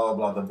saying, blah,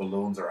 blah, blah, the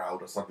balloons are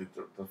out, or something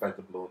to the fact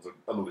the balloons are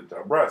alluding to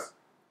her breast.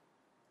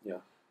 Yeah.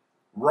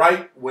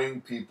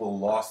 Right-wing people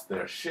lost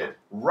their shit,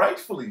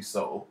 rightfully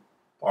so,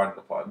 pardon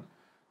the pun,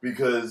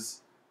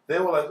 because they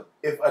were like,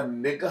 if a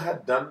nigga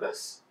had done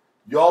this,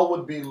 y'all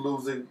would be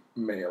losing.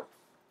 Male.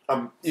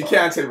 You Sorry.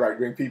 can't say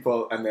right-wing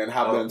people and then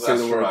have them say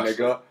that's the true, word actually.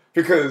 nigga,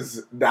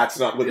 because that's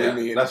not what Yeah,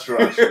 they mean. that's true,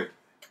 actually.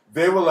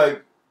 They were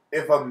like,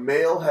 if a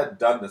male had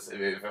done this,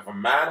 if a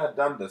man had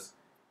done this,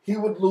 he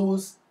would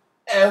lose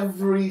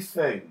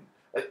everything.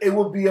 Like, it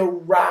would be a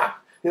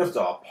wrap. He'd have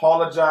to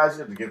apologize.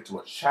 He'd have to give it to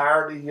a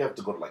charity. He'd have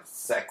to go to, like,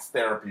 sex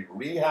therapy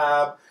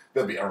rehab.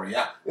 There'll be a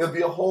rehab. It'll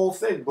be a whole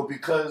thing. But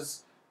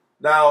because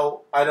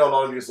now, I know a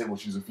lot of you say, well,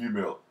 she's a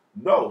female.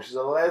 No, she's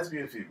a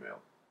lesbian female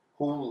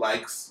who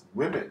likes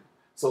women.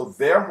 So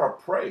they're her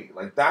prey.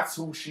 Like, that's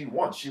who she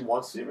wants. She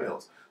wants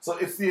females. So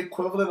it's the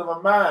equivalent of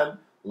a man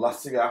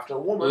lusting after a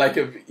woman. Like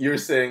if you're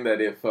saying that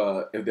if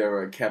there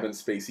were a Kevin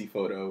Spacey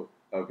photo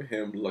of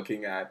him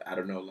looking at, I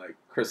don't know, like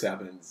Chris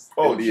Evans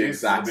in the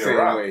exact same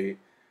way,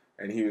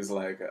 and he was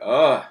like,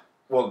 well,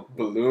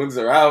 balloons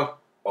are out.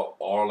 Or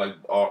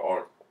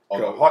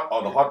the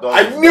hot dog.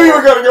 I knew you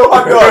were gonna go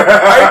hot dog.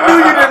 I knew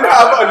you didn't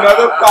have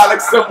another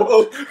phallic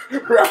symbol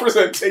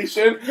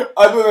representation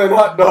other than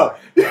hot dog.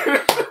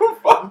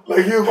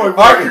 Like you going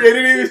Our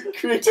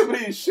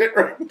creativity is shit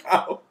right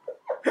now.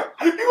 You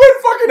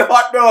went fucking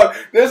hot dog.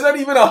 There's not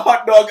even a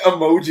hot dog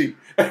emoji,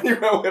 and you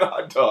went with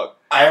hot dog.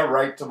 I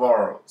write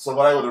tomorrow. So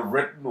what I would have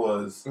written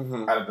was,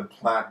 Mm-hmm. I had to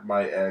plant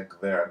my egg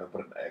there and then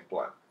put an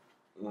eggplant.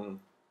 Well,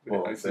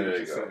 I see there what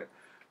you you're go. saying.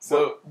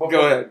 So But go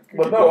ahead.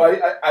 But Keep no, going.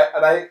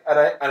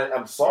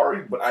 I'm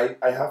sorry, but I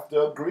have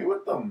to agree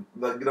with them.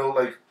 Like,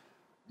 like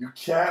you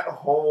can't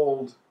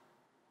hold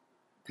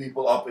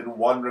people up in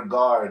one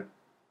regard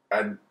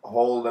and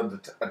hold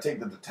them and take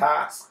them to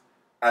task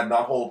and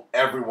not hold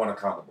everyone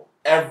accountable.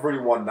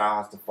 Everyone now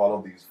has to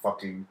follow these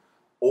fucking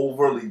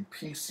overly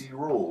PC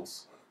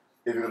rules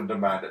if you're going to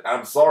demand it.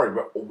 I'm sorry,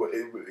 but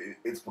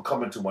it's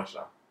becoming too much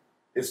now.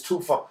 It's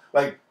too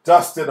like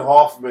Dustin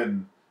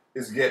Hoffman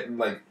is getting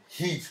like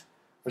heat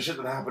for shit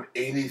that happened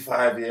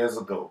 85 years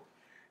ago.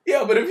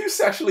 Yeah, but if you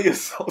sexually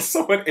assault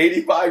someone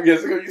 85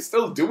 years ago, you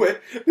still do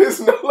it. There's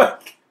no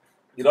like.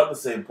 You're not the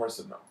same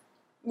person now.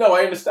 No,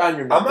 I understand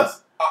you're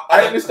not.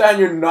 I understand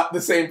you're not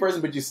the same person,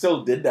 but you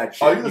still did that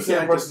shit. Are you the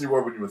same person you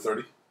were when you were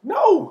 30?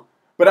 No,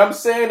 but I'm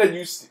saying that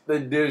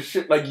there's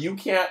shit like you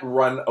can't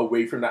run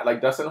away from that.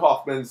 Like Dustin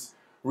Hoffman's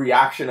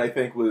reaction, I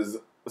think, was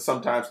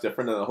sometimes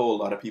different than a whole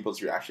lot of people's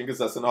reaction because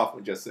Dustin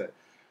Hoffman just said,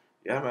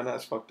 "Yeah, man,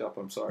 that's fucked up.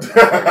 I'm sorry."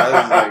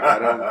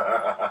 I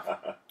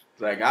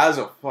was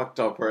a fucked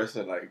up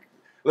person. Like,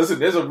 listen,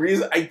 there's a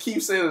reason. I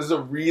keep saying there's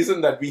a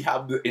reason that we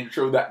have the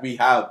intro that we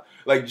have.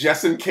 Like,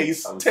 just in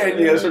case 10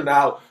 years from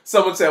now,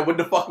 someone said, "What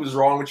the fuck was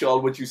wrong with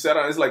y'all? What you said?"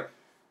 And it's like,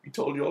 we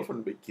told y'all from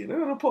the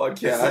beginning of the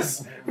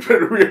podcast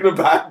that we're the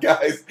bad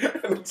guys,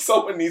 and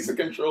someone needs to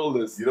control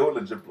this. You know what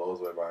legit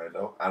blows my mind,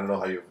 though? I don't know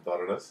how you ever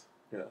thought of this.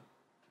 Yeah.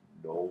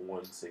 No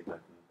one say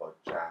nothing but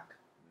Jack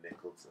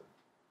Nicholson.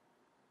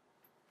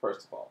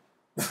 First of all,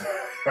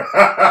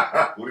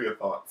 what are your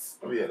thoughts?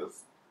 Let me hear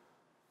this.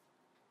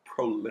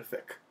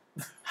 prolific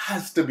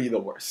has to be the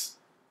worst.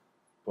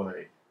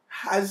 Boy.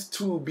 Has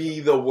to be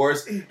the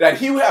worst. That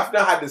he would have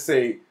not had to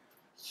say,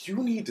 "You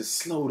need to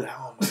slow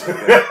down."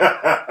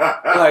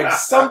 Like,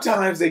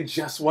 sometimes they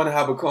just want to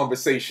have a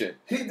conversation.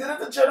 He did it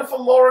to Jennifer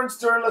Lawrence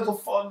during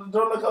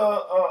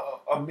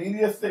a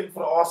media thing for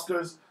the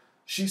Oscars.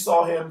 She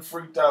saw him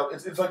freaked out.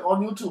 It's like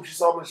on YouTube. She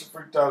saw him and she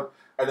freaked out,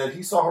 and then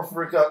he saw her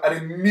freak out,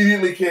 and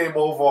immediately came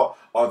over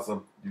on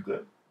some. You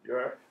good? You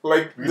alright?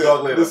 Like We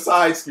talk later. the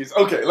side screens.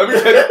 Okay, let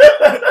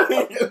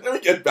me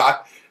get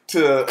back to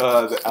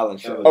the Ellen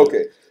show.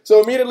 Okay,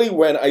 so immediately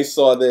when I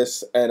saw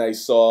this and I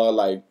saw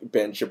like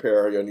Ben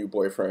Shapiro, your new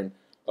boyfriend,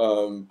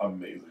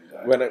 Amazing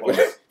guy.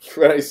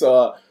 when I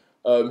saw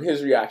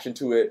his reaction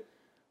to it,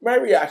 my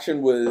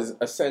reaction was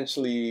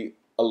essentially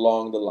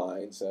along the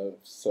lines of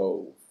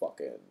 "so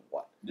fucking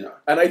what." Yeah.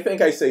 And I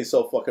think I say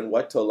 "so fucking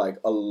what" to like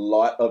a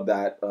lot of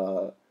that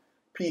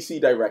PC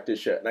director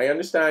shit. And I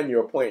understand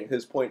your point,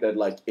 his point that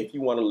like if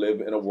you want to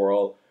live in a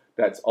world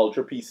that's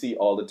ultra PC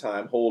all the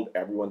time, hold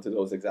everyone to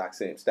those exact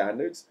same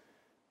standards.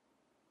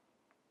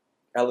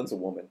 Ellen's a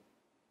woman.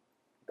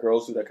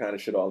 Girls do that kind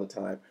of shit all the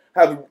time.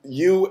 Have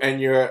you and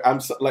your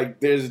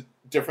like there's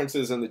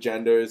differences in the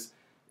genders.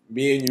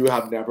 Me and you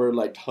have never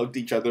like hugged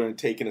each other and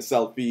taken a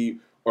selfie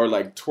or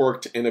like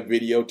twerked in a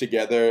video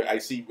together. I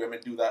see women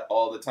do that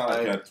all the time.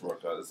 I can't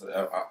twerk.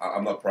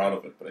 I'm not proud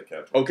of it, but I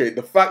can't twerk. Okay,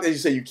 the fact that you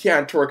say you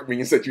can't twerk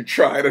means that you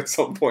tried at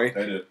some point.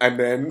 I did. And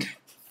then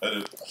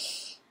I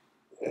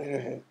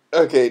did.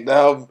 Okay,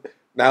 now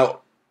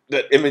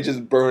that image is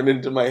burned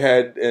into my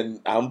head, and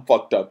I'm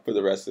fucked up for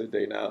the rest of the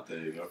day now. There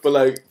you go. But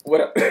like,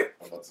 what?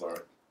 I'm not sorry.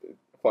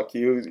 Fuck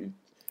you.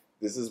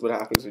 This is what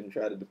happens when you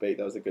try to debate.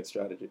 That was a good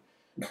strategy.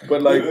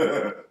 But like,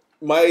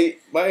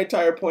 my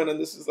entire point on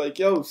this is like,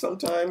 yo,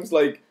 sometimes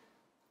like,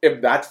 if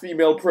that's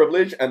female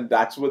privilege and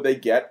that's what they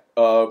get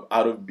out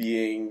of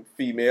being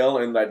female,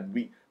 and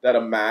that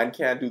a man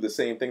can't do the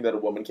same thing that a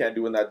woman can't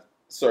do in that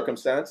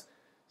circumstance,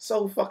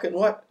 so fucking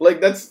what?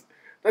 Like that's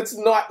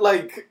not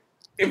like,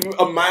 if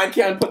a man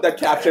can't put that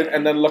caption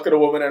and then look at a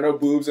woman and her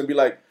boobs and be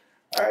like,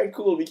 all right,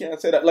 cool, we can't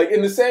say that. Like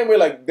in the same way,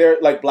 like there,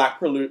 like black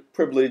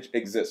privilege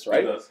exists,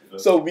 right? It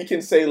does. So we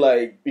can say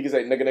like, because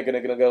like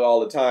nigga all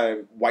the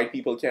time, white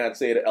people can't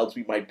say it, else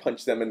we might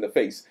punch them in the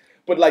face.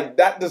 But like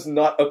that does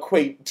not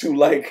equate to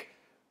like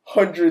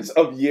hundreds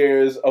of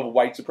years of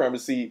white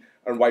supremacy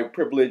and white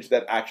privilege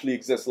that actually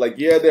exists. Like,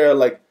 yeah, there are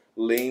like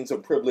lanes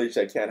of privilege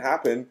that can't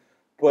happen,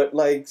 but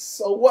like,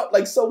 so what?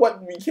 Like, so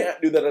what? We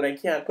can't do that, and I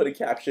can't put a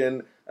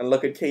caption and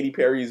look at Katy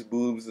Perry's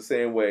boobs the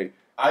same way.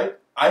 I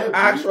agree.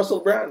 Ask Russell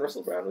Brand.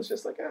 Russell Brand was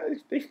just like,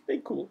 they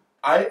cool.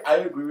 I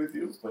agree with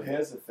you, but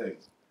here's the thing.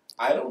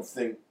 I don't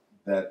think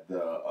that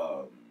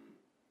the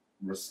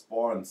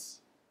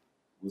response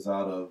was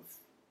out of...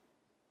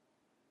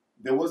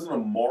 There wasn't a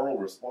moral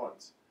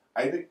response.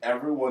 I think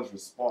everyone's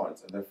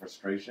response and their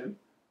frustration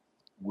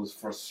was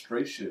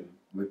frustration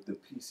with the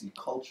PC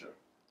culture.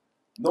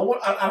 No one,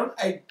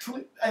 I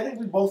think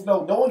we both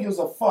know. No one gives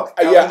a fuck.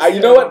 You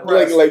know what?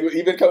 Like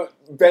even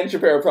Ben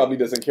Shapiro probably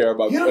doesn't care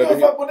about. He don't give a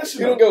fuck about this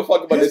shit. He don't give a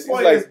fuck about this.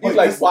 He's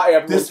like, why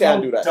everyone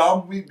can't do that?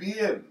 Dumb we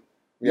being.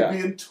 We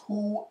being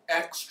too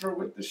extra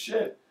with the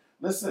shit.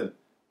 Listen,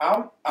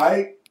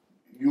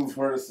 you've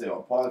heard us say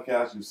on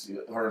podcasts.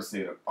 You've heard us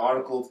say it in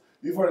articles.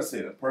 You've heard us say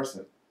it in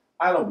person.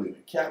 I don't believe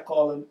in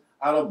catcalling.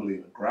 I don't believe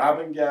in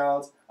grabbing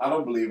gals. I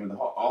don't believe in our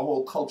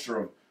whole culture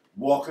of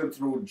walking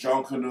through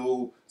John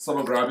Canoe,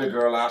 someone grab your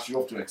girl ass, you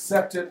have to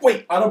accept it.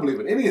 Wait, I don't believe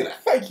in any of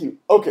that. Thank you.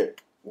 Okay.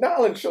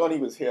 Niall and Shawnee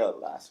was here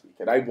last week,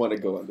 and I want to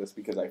go on this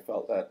because I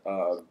felt that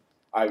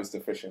I was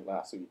deficient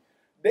last week.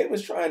 They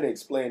was trying to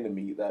explain to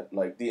me that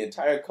like the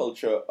entire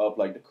culture of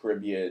like the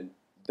Caribbean,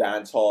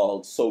 dance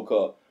hall,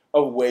 soca,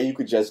 a way you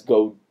could just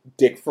go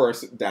dick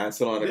first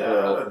dancing on a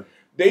girl.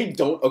 They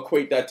don't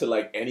equate that to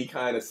like any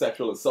kind of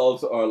sexual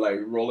assault or like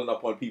rolling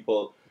up on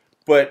people,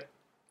 but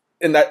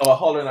in that or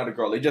hollering at a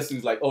girl, they just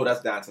was like, oh,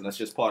 that's dancing, that's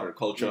just part of the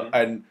culture.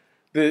 And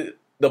the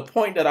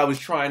point that I was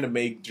trying to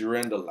make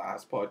during the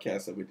last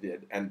podcast that we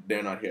did, and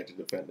they're not here to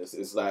defend this,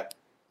 is that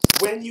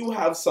when you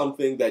have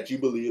something that you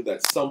believe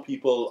that some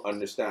people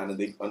understand and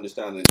they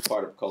understand that it's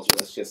part of culture,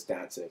 that's just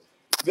dancing.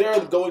 There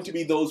are going to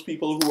be those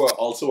people who are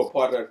also a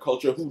part of that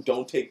culture who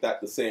don't take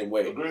that the same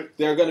way. Agreed.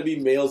 There are going to be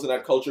males in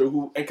that culture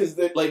who, and because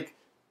they're like,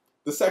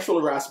 the sexual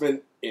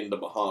harassment in the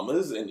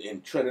Bahamas and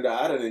in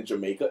Trinidad and in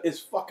Jamaica is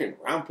fucking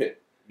rampant.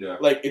 Yeah.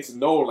 Like, it's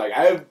known. Like,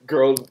 I have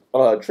girls,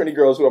 Trini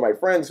girls who are my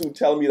friends who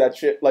tell me that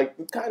shit, like,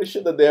 the kind of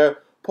shit that their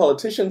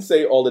politicians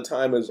say all the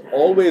time is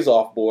always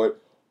off board,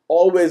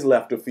 always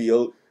left of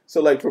field.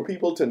 So, like, for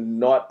people to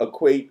not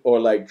equate or,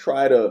 like,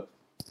 try to,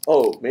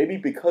 oh, maybe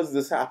because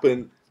this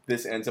happened,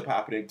 this ends up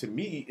happening to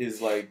me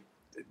is, like,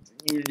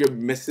 you're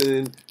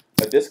missing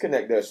a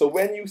disconnect there. So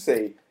when you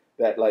say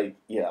that, like,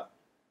 yeah,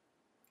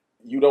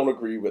 you don't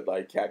agree with,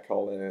 like,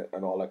 catcalling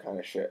and all that kind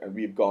of shit, and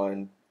we've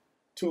gone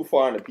too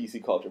far in the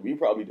PC culture. We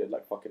probably did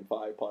like fucking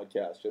 5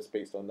 podcasts just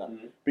based on that,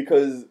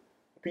 because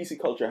PC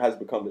culture has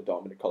become the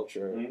dominant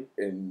culture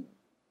in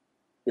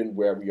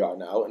where we are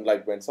now. And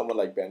like when someone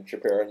like Ben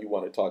Shapiro, and you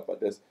want to talk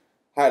about this,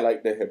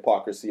 highlight the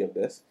hypocrisy of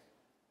this.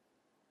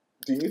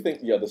 Do you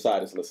think the other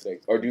side is listening,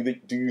 or do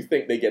you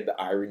think they get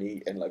the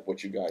irony in like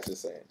what you guys are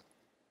saying?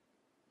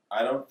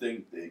 I don't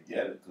think they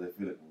get it because I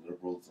feel like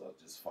liberals are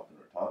just fucking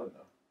retarded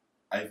now.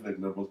 I feel like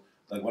liberals,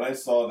 like when I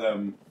saw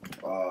them,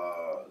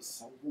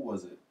 who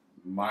was it?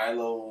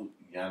 Milo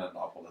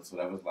Yiannopoulos,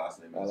 whatever his last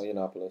name is. Milo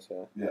Yiannopoulos,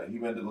 yeah. Yeah, he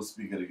went to go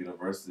speak at a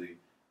university,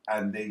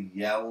 and they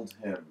yelled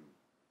him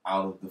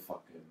out of the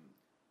fucking...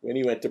 When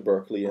he went to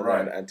Berkeley and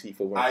then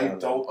Antifa went I down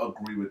don't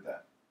agree with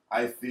that.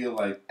 I feel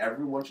like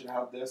everyone should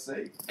have their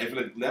say. I feel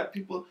like let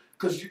people...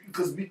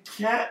 Because we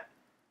can't...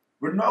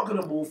 We're not going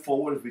to move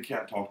forward if we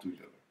can't talk to each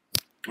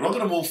other. We're not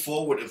going to move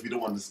forward if we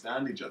don't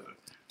understand each other.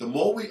 The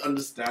more we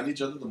understand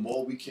each other, the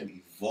more we can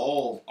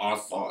evolve our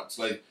thoughts.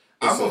 Like,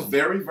 I'm a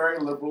very, very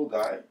liberal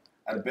guy.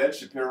 And Ben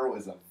Shapiro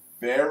is a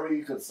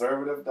very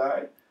conservative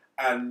guy.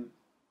 And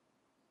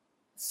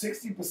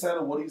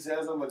 60% of what he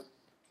says, I'm like,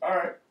 all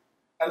right.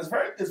 And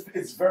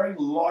it's very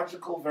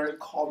logical, very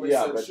common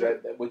sense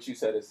shit. But what you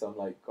said is some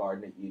like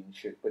Garden of Eden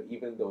shit. But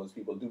even those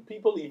people, do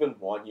people even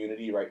want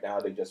unity right now?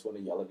 They just want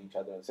to yell at each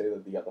other and say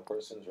that the other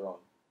person's wrong.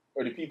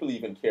 Or do people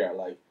even care?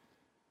 I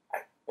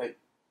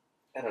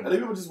don't know. I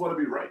think people just want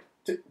to be right.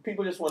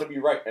 People just want to be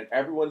right. And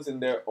everyone's in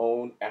their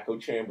own echo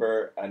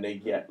chamber. And they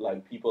get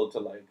like people to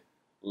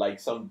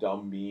like some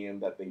dumb meme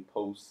that they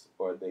post,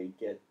 or they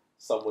get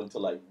someone to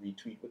like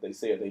retweet what they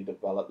say, or they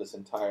develop this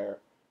entire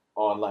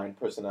online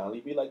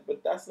personality. Be like,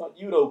 but that's not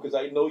you though, because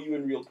I know you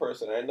in real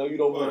person. I know you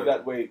don't move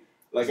that way.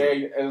 Like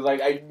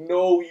I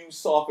know you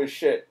soft as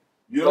shit.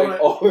 You know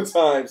like all the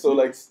time. So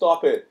like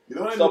stop it. You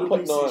know when Stop I knew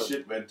putting the PC on.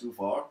 shit went too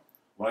far?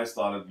 When I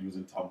started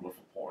using Tumblr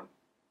for porn.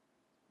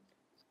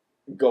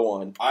 Go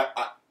on.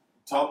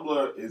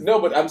 Tumblr is No,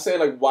 but I'm saying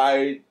like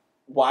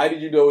why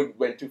did you know it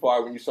went too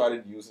far when you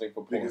started using it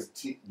for porn?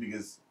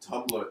 Because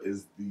Tumblr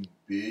is the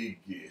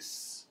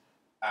biggest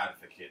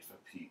advocate for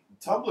people.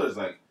 Tumblr is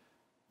like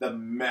the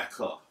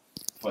mecca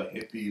for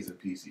hippies and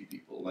PC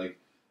people. Like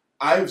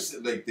I've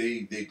like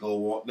they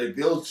go on like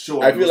they'll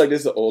show. I feel like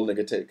this is an old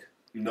nigga take.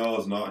 No,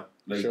 it's not.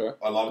 Like Sure.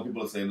 a lot of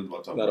people are saying this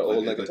about Tumblr. Not an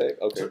old nigga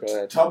take. Okay, go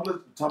ahead.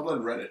 Tumblr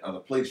and Reddit are the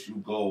place you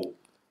go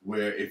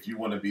where if you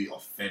want to be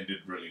offended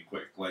really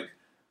quick. Like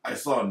I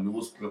saw a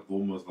news clip. The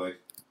woman was like,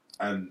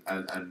 and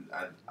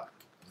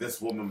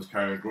this woman was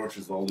carrying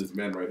groceries with all these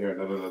men right here.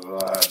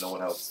 No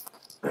one else.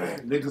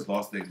 Niggas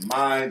lost their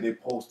mind. They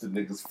posted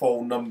niggas'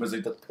 phone numbers.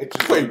 They took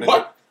pictures. Wait,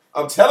 what?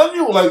 I'm telling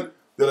you, like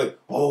they're like,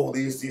 oh,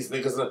 these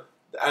niggas.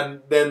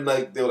 And then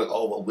like they were like,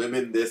 oh well,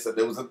 women this, and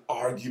there was an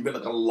argument,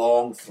 like a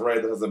long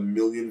thread that has 1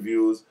 million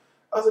views.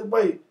 I was like,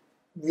 wait,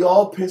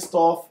 y'all pissed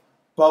off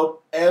about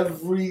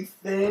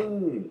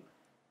everything.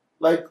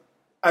 Like,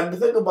 and the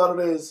thing about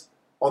it is,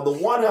 on the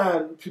one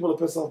hand, people are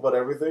pissed off about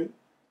everything,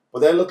 but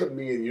then look at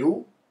me and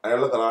you, and I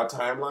look at our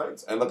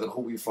timelines, and look at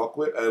who we fuck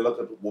with, and I look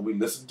at what we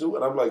listen to,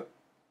 and I'm like,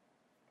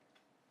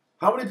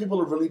 how many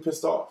people are really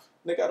pissed off?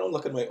 Nigga, I don't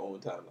look at my own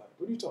timeline.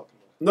 What are you talking about?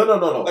 No.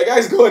 Like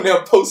guys go in there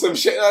and post some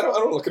shit. I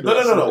don't look at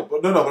No.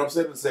 But I'm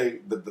saying to say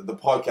the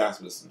podcast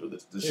we listen to,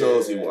 the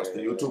shows you watch,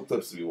 the YouTube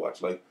clips you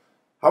watch. Like,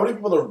 how many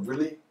people are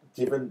really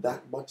giving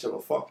that much of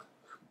a fuck?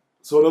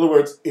 So in other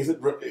words,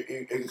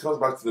 it comes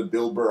back to the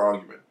Bill Burr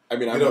argument. I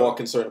mean, I'm more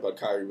concerned about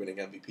Kyrie winning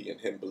MVP and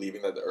him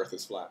believing that the Earth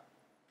is flat.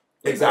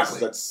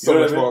 Exactly. That's so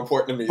much more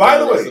important to me. By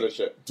the way,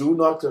 way, do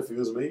not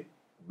confuse me.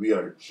 We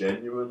are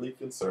genuinely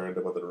concerned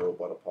about the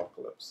robot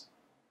apocalypse.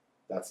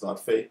 That's not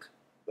fake.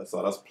 That's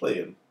not us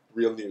playing.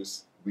 Real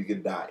news. We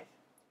could die.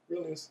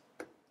 Real news.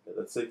 Let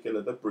that sink in,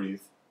 let that breathe.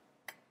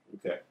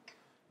 Okay.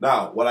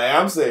 Now, what I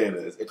am saying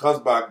is, it comes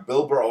back,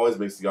 Bill Burr always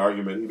makes the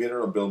argument, he made it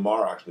on Bill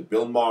Maher actually.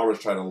 Bill Maher was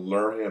trying to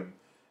lure him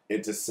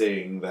into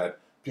saying that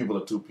people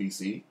are too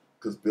PC,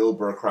 because Bill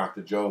Burr cracked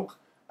a joke,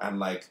 and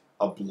like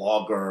a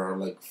blogger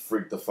like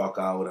freaked the fuck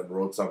out and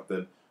wrote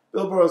something.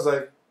 Bill Burr was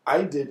like,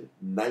 I did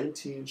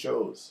 19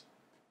 shows.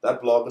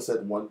 That blogger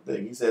said one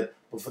thing. He said,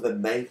 but for the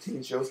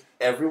 19 shows,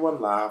 everyone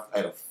laughed. I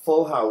had a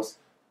full house.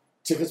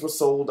 Tickets were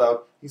sold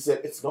out. He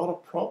said, it's not a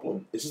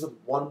problem. It's just that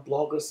one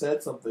blogger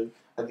said something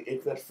and the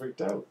internet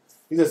freaked out.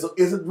 He said, so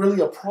is it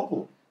really a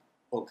problem?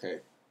 Okay.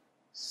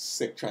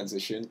 Sick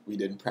transition. We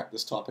didn't prep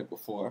this topic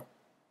before.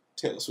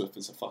 Taylor Swift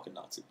is a fucking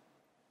Nazi.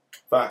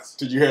 Facts.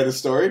 Did you hear the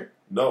story?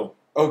 No.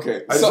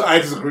 Okay. I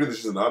just agree that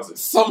she's a Nazi.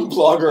 Some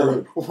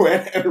blogger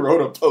went and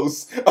wrote a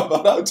post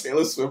about how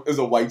Taylor Swift is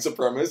a white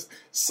supremacist,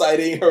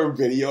 citing her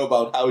video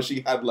about how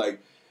she had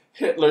like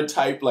Hitler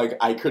type like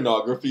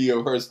iconography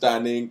of her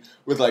standing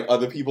with like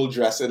other people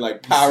dressed in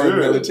like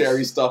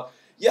paramilitary stuff.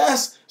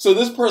 Yes. So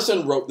this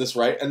person wrote this,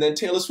 right? And then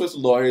Taylor Swift's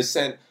lawyers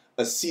sent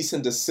a cease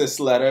and desist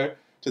letter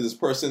to this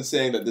person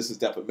saying that this is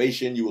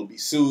defamation, you will be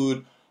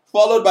sued.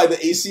 Followed by the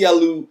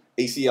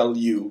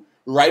ACLU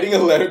writing a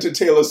letter to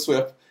Taylor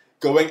Swift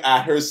going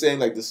at her saying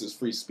like this is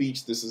free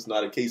speech, this is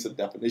not a case of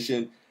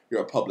defamation,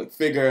 you're a public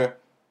figure,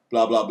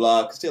 blah blah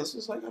blah. Because Taylor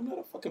Swift's like, I'm not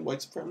a fucking white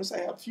supremacist,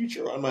 I have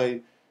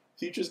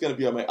Future's gonna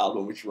be on my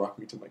album, which rocked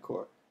me to my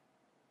core.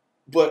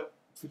 But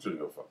Future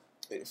no fuck.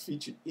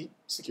 Future, he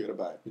secured a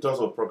bag. He talks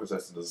about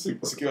Percocets and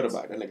secured a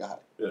bag. That nigga high.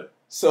 Yeah.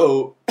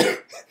 So,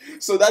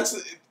 so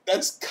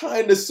that's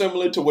kind of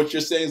similar to what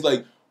you're saying. Is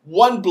like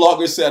one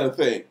blogger said a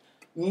thing,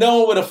 no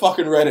one would have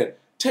fucking read it.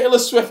 Taylor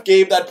Swift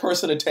gave that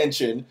person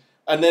attention,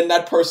 and then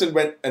that person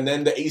went, and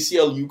then the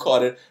ACLU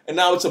caught it, and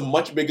now it's a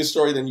much bigger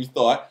story than you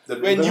thought.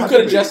 When you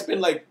could have just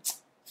been like,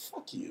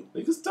 fuck you.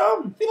 Niggas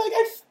dumb. Be like,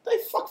 I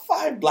fucked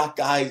 5 black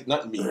guys,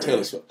 not me,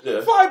 Taylor Swift.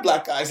 Yeah. 5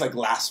 black guys like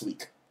last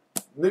week.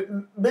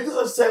 Niggas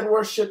have said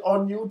worse shit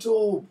on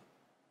YouTube.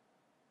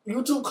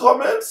 YouTube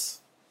comments?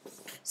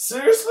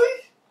 Seriously?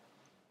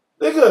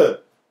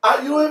 Nigga,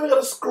 you don't even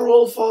gotta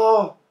scroll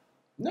far.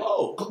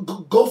 No.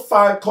 Go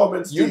 5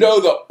 comments. You know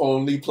the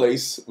only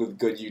place with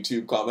good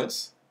YouTube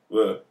comments?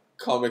 Where?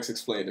 Comics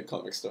Explained and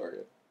Comic Story.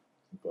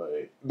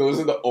 But Those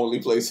are the only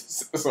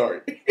places. Sorry.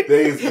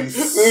 They be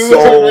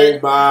so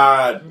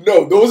mad.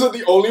 No, those are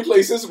the only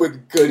places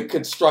with good,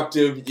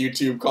 constructive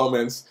YouTube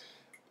comments.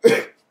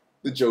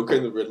 The Joker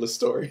and the Riddler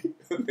story.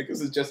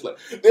 Niggas is just like,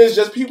 there's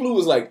just people who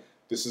was like,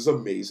 this is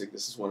amazing.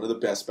 This is one of the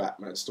best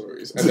Batman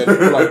stories. And then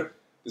people like,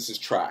 this is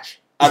trash.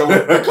 I don't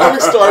want the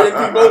Comic Story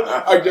people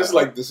are just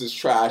like, this is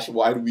trash.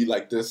 Why do we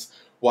like this?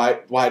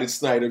 Why did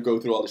Snyder go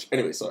through all this?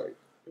 Anyway, sorry.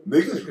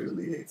 Niggas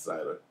really hate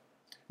Snyder.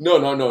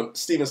 No.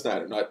 Steven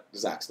Snyder, not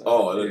Zack Snyder.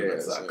 Oh, I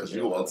didn't Zack, because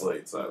you also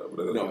hate Snyder.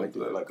 No, I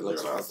do. Like,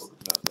 let's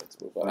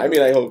move on. I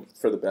mean, I hope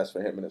for the best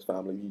for him and his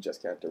family. He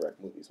just can't direct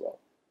movies well.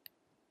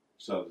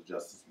 Shout out to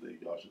Justice League.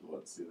 Y'all should go out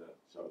and see that.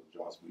 Shout out to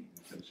Joss Whedon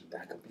finishing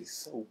that. Could be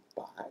so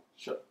bad.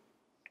 Shut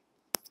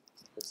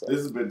What's up? This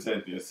has been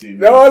 10 years. See,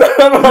 No.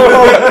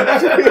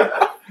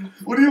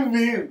 What do you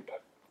mean?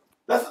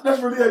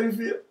 That's really how you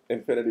feel?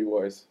 Infinity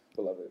Wars,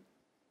 beloved.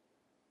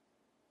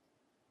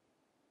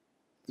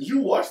 Did you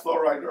watch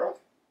Thor Ragnarok?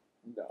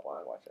 No, I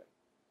don't watch it.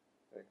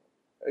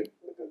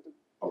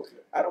 Okay.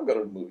 I don't go to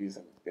the movies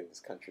in this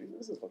country. What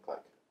does this look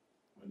like?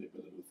 When they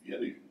build a new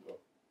theater, you can go.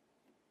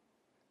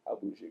 How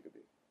bougie it could be.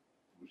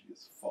 Bougie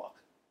as fuck.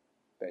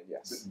 Then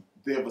yes.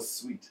 They have a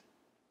suite.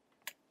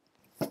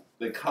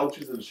 Like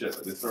couches and shit.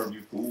 Like they serve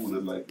you food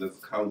and like there's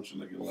a couch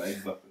and like your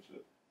legs up and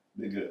shit.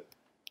 Nigga,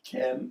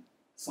 Ken,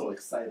 so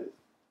excited.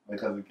 My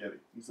cousin Kenny,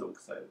 he's so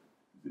excited.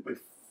 He's like,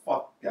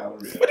 fuck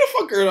gallery. What the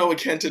fuck going on with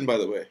Kenton, by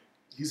the way?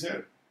 He's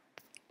here.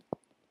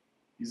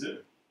 He's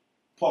here.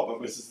 Pop up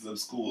my sister's in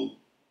school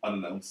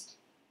unannounced.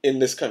 In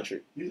this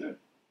country. He's here.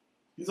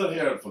 He's not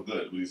here for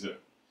good, but he's here.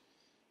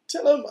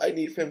 Tell him I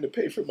need for him to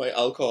pay for my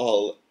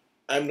alcohol.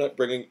 I'm not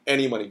bringing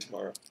any money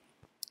tomorrow.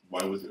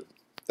 Why was it?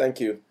 Thank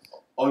you.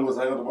 Oh, he was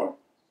hanging out tomorrow?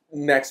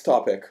 Next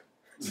topic.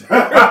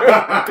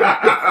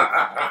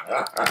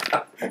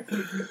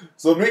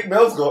 So Meek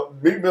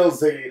Mill's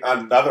taking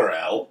another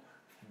L,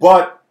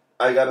 but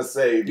I gotta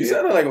say, You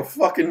sounded like a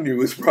fucking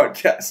news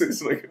broadcast.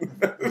 It's like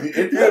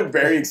you're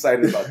very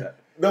excited about that.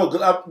 No,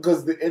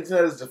 because the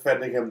internet is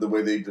defending him the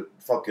way they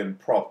fucking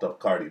propped up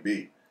Cardi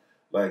B.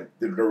 Like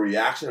the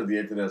reaction of the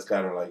internet is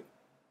kind of like,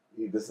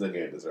 this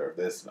nigga ain't deserve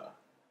this now.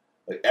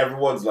 Like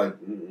everyone's like,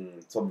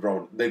 something's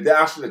wrong. They're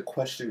actually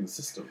questioning the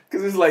system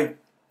Because it's like,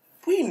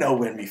 we know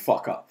when we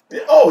fuck up.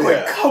 Oh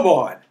Like, yeah, come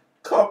on.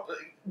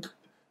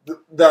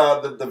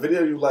 The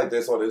video you liked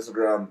this on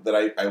Instagram that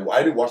I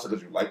didn't watch it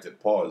because you liked it.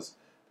 Pause,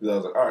 because I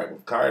was like, all right,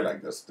 well, Kyrie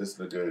like this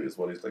nigga is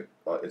one of these like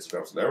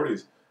Instagram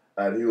celebrities,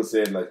 and he was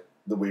saying like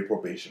the way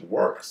probation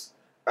works.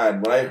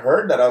 And when I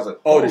heard that, I was like,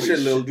 Oh, the shit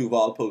Lil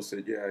Duval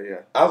posted.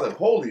 Yeah. I was like,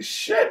 holy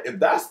shit! If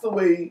that's the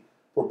way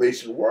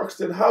probation works,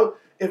 then how?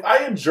 If I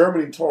am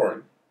Germany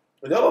touring,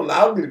 and y'all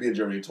allowed me to be in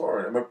Germany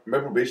touring, and my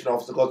probation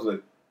officer calls me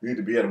like, you need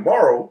to be here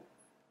tomorrow,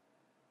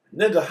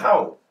 nigga,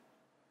 how?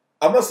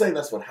 I'm not saying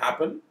that's what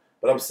happened,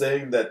 but I'm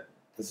saying that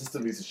the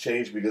system needs to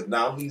change because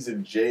now he's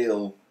in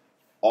jail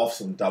off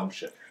some dumb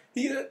shit.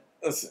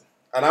 Listen.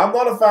 And I'm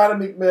not a fan of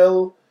Meek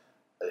Mill.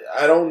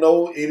 I don't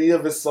know any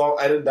of his songs.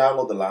 I didn't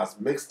download the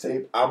last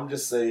mixtape. I'm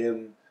just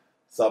saying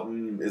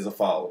something is a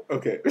foul.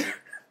 Okay.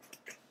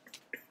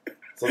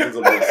 Something's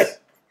amiss.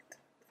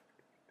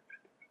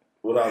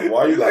 Why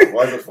are you like?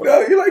 Why is it funny?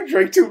 No, you like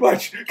Drake too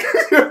much.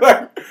 You're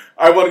like,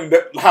 I want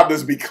to have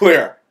this be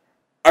clear.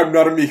 I'm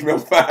not a Meek Mill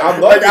fan.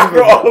 I'm not like, a Meek after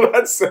Mill all fan.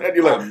 that said,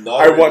 you're like,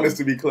 not I a want Meek this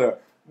to be clear.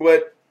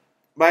 But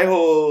my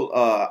whole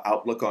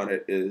outlook on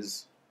it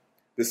is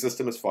the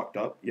system is fucked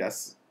up.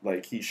 Yes,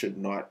 like he should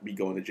not be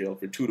going to jail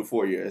for 2 to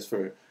 4 years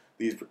for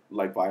these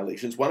like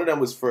violations. One of them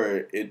was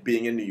for it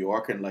being in New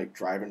York and like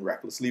driving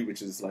recklessly,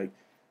 which is like,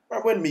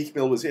 remember when Meek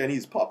Mill was here and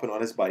he's popping on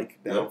his bike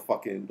down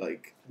fucking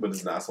like. But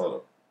it's not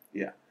solo.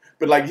 Yeah.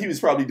 But like he was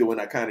probably doing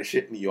that kind of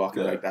shit in New York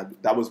and Yeah.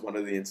 like that was one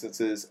of the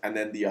instances. And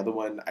then the other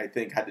one I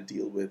think had to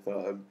deal with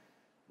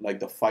like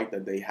the fight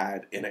that they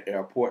had in an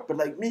airport. But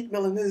like Meek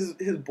Mill and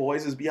his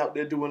boys is be out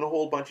there doing a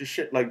whole bunch of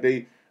shit. Like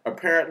they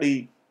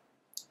apparently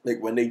like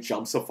when they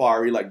jumped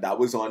Safari, like that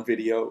was on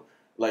video.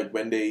 Like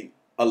when they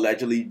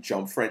allegedly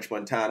jumped French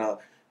Montana,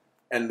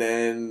 and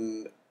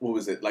then what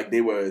was it? Like they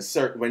were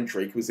when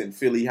Drake was in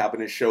Philly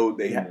having a show,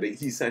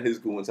 he sent his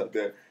goons up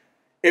there.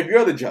 If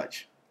you're the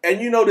judge and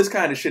you know this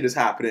kind of shit is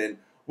happening,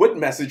 what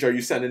message are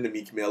you sending to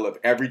Meek Mill if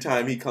every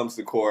time he comes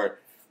to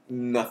court,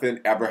 nothing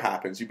ever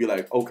happens? You'd be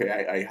like,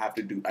 okay, I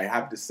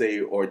have to say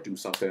or do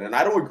something. And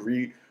I don't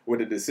agree with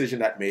the decision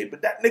that made,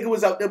 but that nigga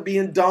was out there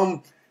being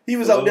dumb. He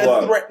was out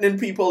there threatening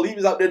people. He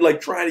was out there like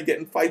trying to get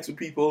in fights with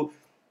people,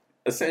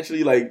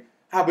 essentially like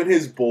having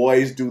his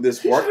boys do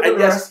this work. And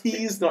yes,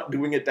 he's not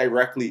doing it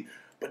directly,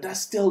 but that's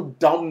still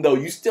dumb though.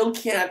 You still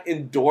can't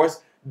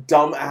endorse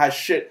dumb ass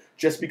shit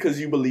just because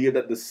you believe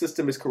that the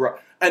system is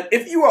corrupt. And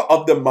if you are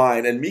of the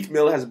mind, and Meek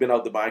Mill has been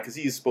of the mind because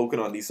he has spoken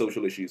on these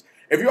social issues,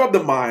 if you're of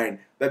the mind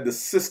that the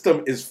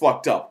system is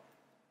fucked up,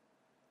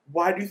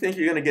 why do you think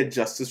you're going to get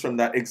justice from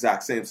that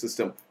exact same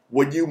system?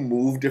 Would you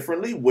move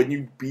differently? Would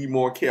you be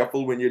more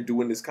careful when you're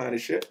doing this kind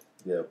of shit?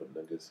 Yeah, but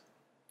niggas.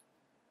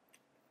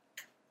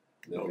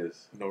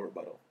 No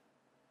rebuttal.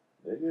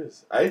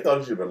 Niggas. I thought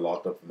you should have been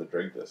locked up from the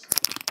drink this.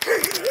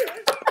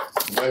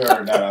 When I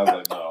heard that, I was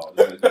like, no,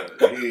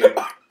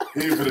 he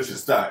didn't finish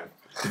his time.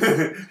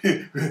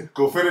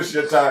 Go finish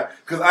your time.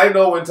 Because I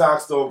know when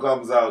Tax Stone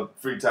comes out,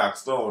 free Tax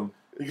Stone,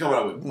 he coming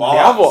out with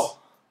bars. Never.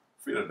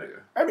 Free that nigga.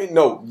 I mean,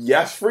 no,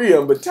 yes, free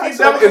him, but Tax He's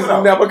Stone is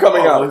never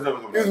coming out.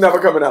 He's never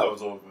coming out.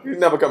 He's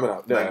never coming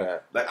out.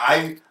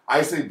 Like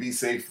I say be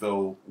safe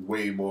though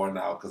way more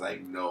now because I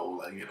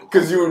know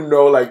because you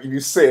know like if you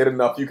say it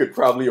enough you could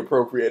probably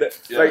appropriate it.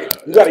 Yeah, like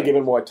you got to give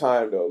it more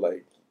time though.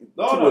 Like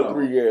 2 or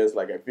 3 years.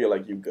 Like I feel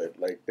like you good.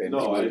 Like then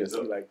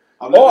like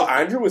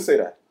Andrew would say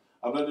that.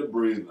 I'm letting it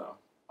breathe now.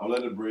 I'm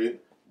letting it breathe.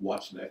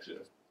 Watch next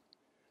year.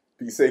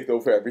 Be safe though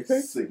for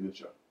everything.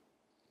 Signature.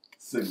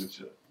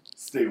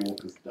 Stay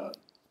woke is done.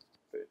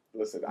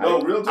 Listen,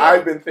 No, real talk.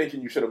 I've been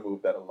thinking you should have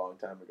moved that a long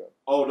time ago.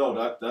 Oh no,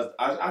 that's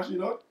actually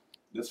not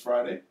this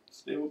Friday.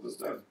 Stay with us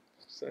then.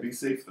 Be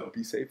safe though.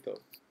 Be safe though.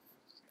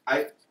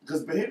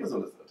 Because behaviors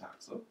don't listen to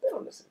Tax Stone. They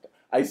don't listen to.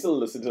 I still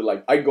listen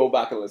to I go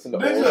back and listen to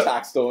Nigga. old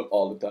Tax Stone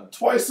all the time.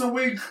 Twice a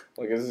week.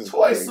 Like this is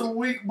Twice great. a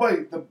week,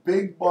 boy. The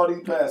Big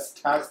Body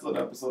Best Tax Stone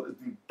episode is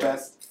the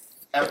best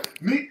ever.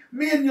 Me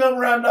and young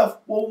Randolph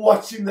were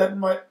watching that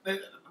by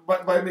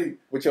me.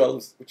 Which y'all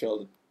was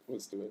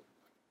doing?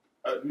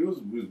 We was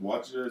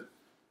watching it.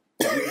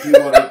 He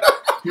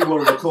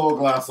wanted a cold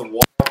glass of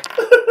water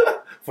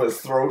for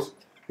his throat.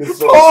 Pause!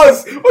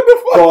 What the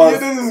fuck? Pause. Yeah,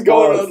 this is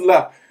going Pause. on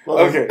left.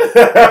 Okay.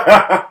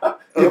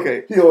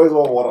 Okay. He always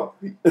want water.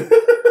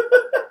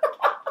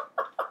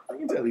 I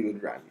can tell you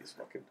what Randy's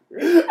fucking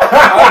doing.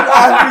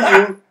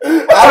 After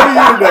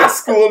you like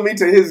school me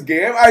to his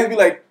game, I'd be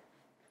like,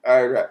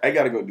 all right, I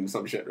gotta go do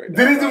some shit right now.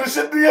 Did he do the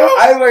shit to you?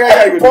 I was like,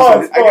 I gotta go Pause,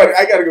 do some shit.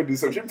 I gotta go do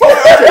some shit. Pause.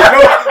 Okay,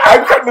 no,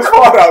 I'm cutting this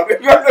part out.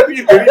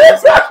 He did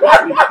some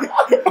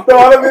shit. No,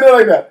 I don't mean it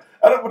like that.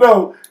 I don't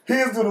know.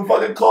 He's doing the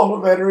fucking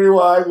complimentary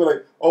wise. We're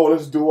like, oh,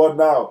 let's do one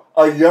now.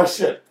 Your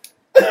shit.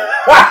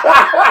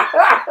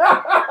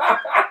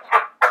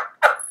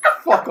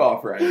 Fuck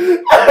off,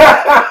 Randy.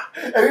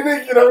 And he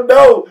think you don't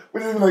know.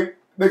 But he's like,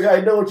 nigga,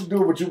 I know what you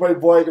do, but you my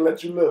boy, I can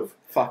let you live.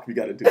 Fuck, we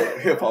gotta do a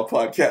hip hop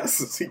podcast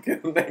so he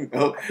can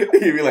know. He'd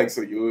be like,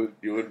 so you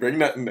would bring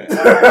nothing there. We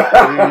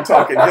be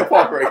talking hip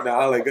hop right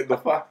now, like what the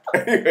fuck?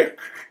 Anyway.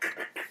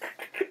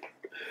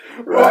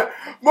 Right.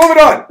 Moving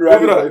on.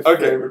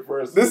 Okay.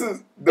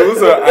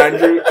 Those are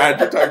Andrew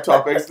type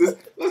topics.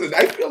 Listen,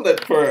 I feel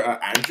that for an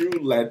Andrew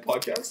led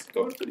podcast, it's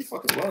going pretty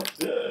fucking well.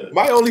 Yeah.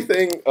 My only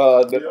thing,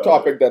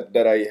 topic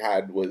that I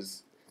had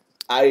was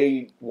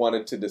I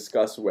wanted to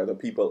discuss whether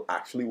people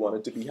actually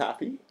wanted to be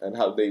happy and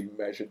how they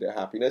measured their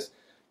happiness.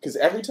 Because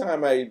every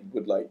time I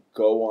would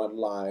go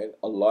online,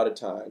 a lot of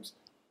times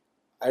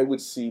I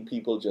would see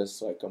people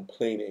just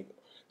complaining.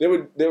 There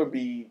would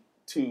be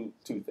two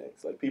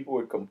things. Like people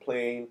would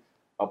complain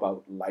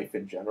about life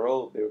in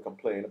general. They would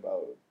complain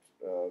about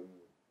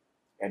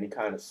any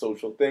kind of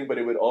social thing, but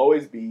it would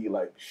always be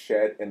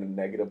shed in a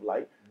negative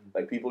light.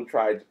 Like people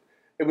tried.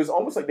 It was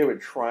almost like they were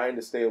trying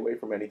to stay away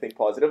from anything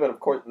positive, and of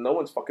course, no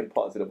one's fucking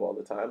positive all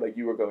the time. Like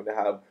you were going to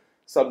have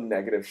some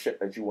negative shit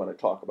that you want to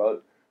talk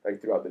about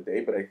throughout the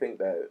day. But I think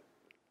that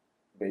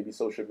maybe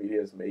social media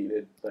has made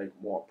it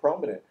more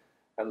prominent,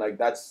 and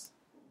that's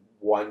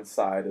one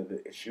side of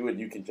the issue. And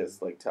you can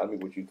just tell me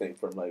what you think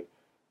from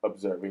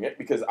observing it,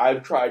 because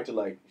I've tried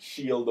to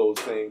shield those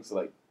things.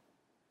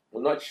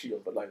 Well, not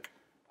shield, but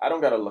I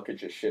don't gotta look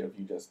at your shit if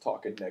you just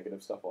talking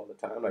negative stuff all the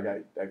time.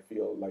 I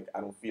feel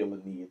I don't feel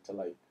the need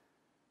to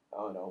I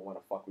don't know, want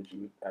to fuck with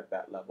you at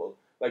that level.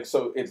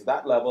 So it's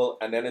that level,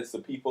 and then it's the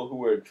people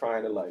who are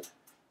trying to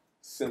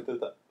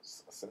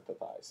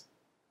synthesize,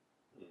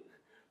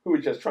 who are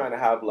just trying to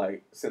have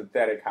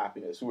synthetic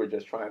happiness, who are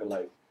just trying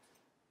to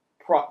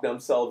prop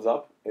themselves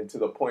up into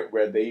the point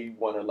where they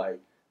want to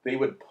they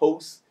would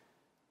post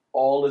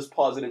all this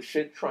positive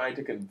shit trying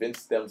to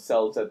convince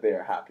themselves that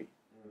they're happy.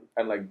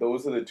 And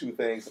those are the two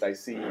things that I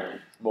see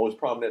most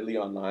prominently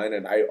online,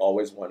 and I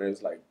always wonder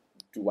is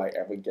do I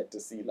ever get to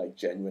see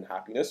genuine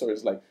happiness, or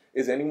is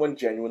anyone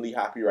genuinely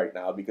happy right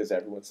now because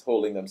everyone's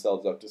holding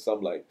themselves up to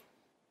some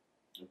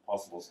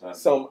impossible standard,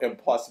 some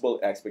impossible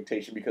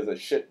expectation because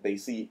of shit they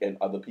see in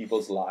other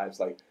people's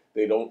lives,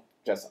 they don't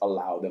just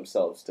allow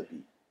themselves to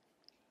be.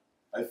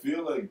 I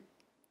feel like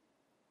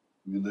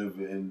we live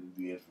in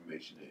the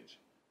information age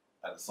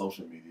and the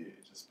social media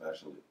age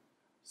especially.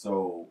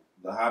 So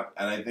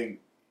and I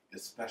think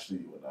especially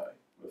you and I,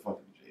 we're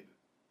fucking jaded.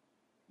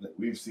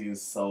 We've seen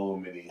so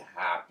many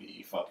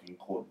happy fucking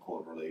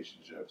quote-unquote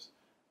relationships,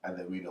 and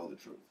then we know the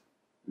truth.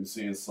 We've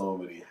seen so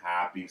many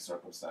happy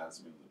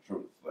circumstances with the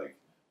truth.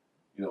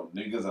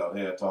 Niggas out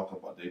here talking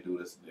about they do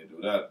this and they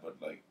do that, but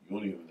you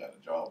don't even got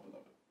a job,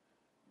 beloved.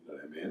 You know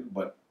what I mean?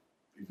 But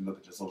if you look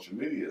at your social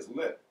media, it's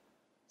lit.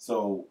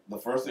 So the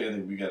first thing I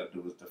think we got to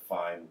do is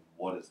define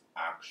what is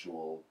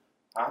actual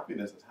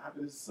happiness.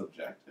 Happiness is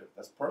subjective.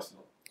 That's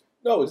personal.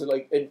 No, it's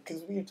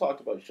because we've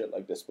talked about shit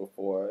like this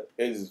before.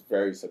 It is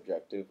very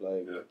subjective.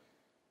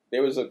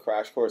 There was a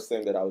crash course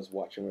thing that I was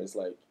watching where it's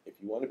if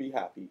you want to be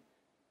happy,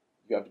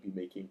 you have to be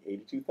making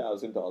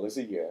 $82,000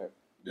 a year.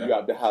 Yeah. You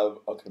have to have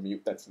a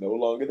commute that's no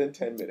longer than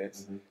 10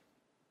 minutes,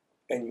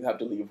 and you have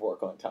to leave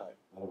work on time.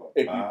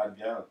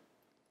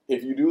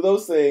 If you do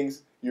those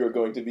things, you're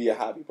going to be a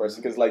happy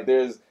person. Because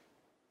there's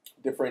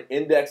different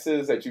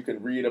indexes that you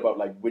can read about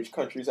which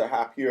countries are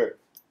happier.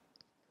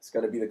 It's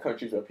going to be the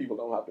countries where people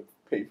don't have to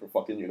pay for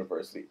fucking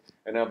university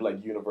and have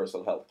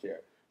universal health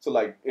care. So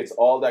it's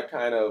all that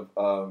kind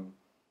of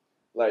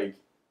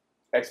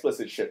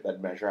explicit shit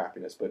that measure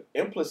happiness, but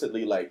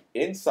implicitly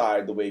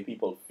inside the way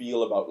people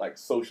feel about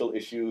social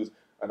issues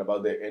and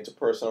about their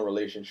interpersonal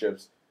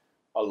relationships,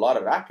 a lot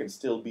of that can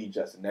still be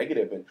just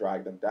negative and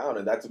drag them down.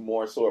 And that's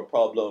more so a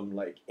problem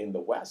in the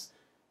West,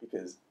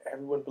 because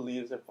everyone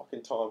believes they're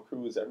fucking Tom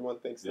Cruise. Everyone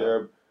thinks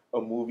they're a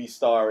movie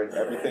star and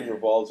everything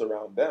revolves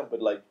around them.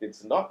 But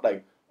it's not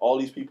all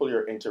these people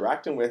you're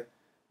interacting with,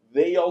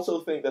 they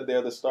also think that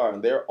they're the star,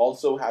 and they're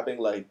also having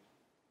like,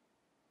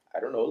 I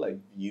don't know, like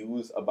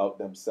views about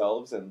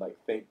themselves and like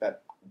think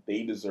that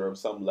they deserve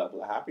some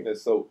level of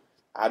happiness. So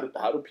how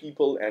do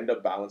people end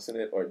up balancing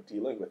it or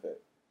dealing with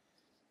it?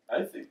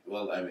 I think.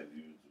 Well, I mean,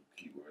 you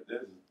keyword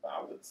there is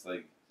balance.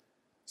 Like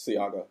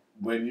Siaga.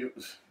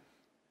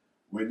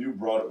 when you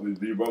brought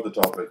the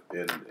topic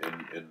in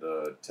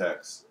the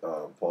text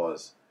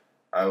pause,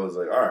 I was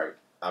like, all right,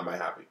 am I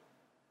happy?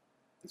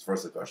 It's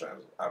first the question.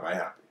 Am I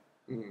happy?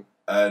 Mm-hmm.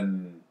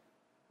 And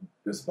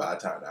it's a bad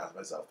time to ask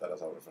myself that. I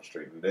was having a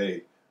frustrating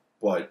day,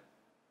 but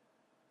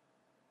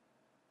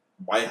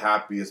my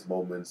happiest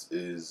moments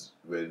is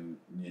when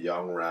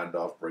young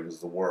Randolph brings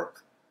the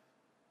work,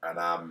 and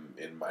I'm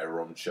in my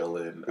room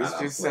chilling. This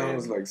and just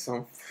sounds like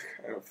some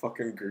kind of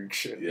fucking Greek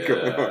shit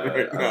going on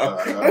right now.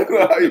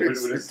 We're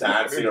just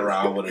dancing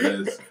around what it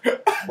is.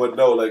 But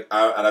no, like,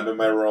 I'm in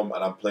my room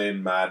and I'm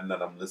playing Madden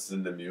and I'm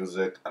listening to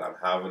music and I'm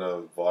having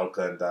a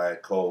vodka and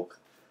Diet Coke.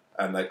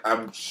 And, like,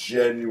 I'm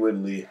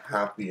genuinely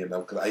happy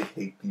enough because I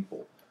hate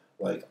people.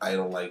 Like, I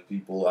don't like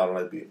people. I don't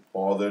like being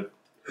bothered.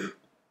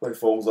 My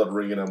phone's not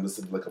ringing. I'm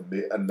listening to,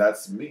 like, and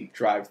that's me.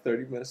 Drive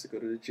 30 minutes to go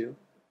to the gym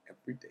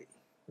every day.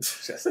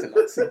 Just to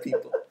not see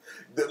people.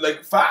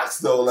 Like, facts,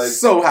 though. Like,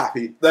 so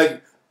happy.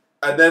 Like,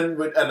 and then,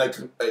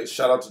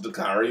 shout out to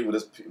Dakari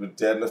with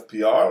Deadlift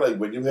PR. Like,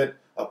 when you hit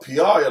a PR,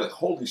 you're like,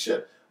 holy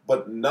shit.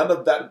 But none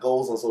of that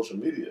goes on social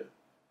media.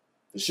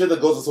 The shit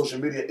that goes on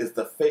social media is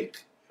the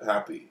fake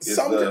happy.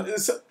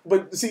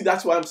 But see,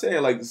 that's why I'm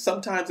saying, like,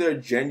 sometimes there are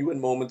genuine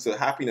moments of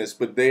happiness,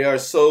 but they are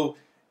so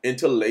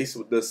interlaced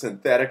with the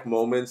synthetic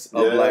moments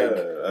of,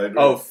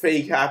 of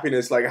fake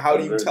happiness. Like, how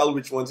do you tell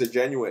which ones are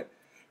genuine?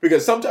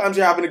 Because sometimes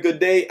you're having a good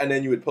day, and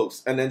then you would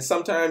post. And then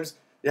sometimes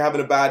you're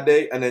having a bad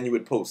day, and then you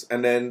would post.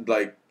 And then,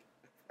 like,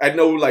 I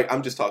know, like,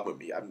 I'm just talking about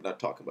me. I'm not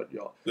talking about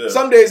y'all. Yeah.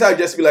 Some days I'd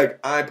just be like,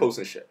 I ain't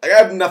posting shit. Like, I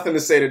have nothing to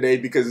say today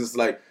because it's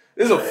like,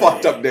 this is a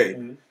fucked up day.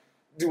 Mm-hmm.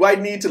 Do I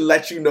need to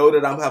let you know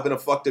that I'm having a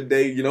fucked up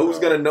day? You know who's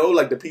going to know?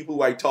 Like, the people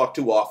who I talk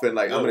to often.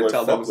 Like, I'm going to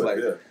tell them,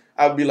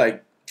 I'd be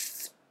like,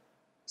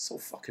 so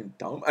fucking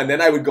dumb. And then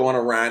I would go on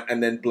a rant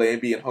and then blame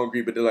being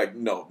hungry. But they're like,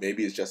 no,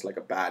 maybe it's just like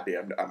a bad day.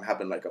 I'm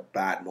having, like, a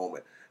bad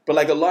moment. But,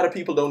 like, a lot of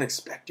people don't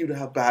expect you to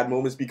have bad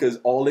moments because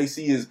all they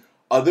see is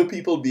other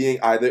people being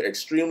either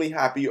extremely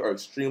happy or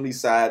extremely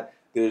sad.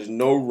 There's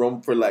no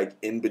room for, like,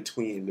 in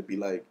between to be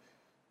like,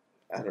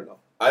 I don't know.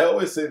 I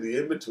always say the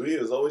in between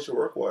is always your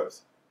work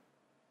wives.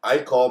 I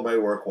called my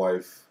work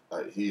wife,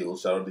 Heal,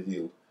 shout out to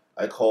Heal.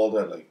 I called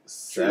her like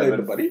 7. She related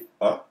to Buddy?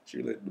 Huh? She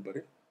related to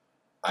Buddy?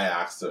 I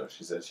asked her.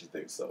 She said she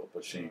thinks so,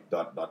 but she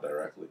not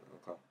directly.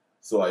 Okay.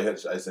 So I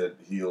said,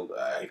 Heal,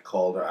 I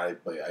called her. I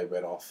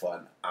went off for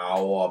an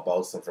hour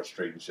about some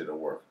frustrating shit at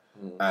work.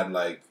 Mm. And,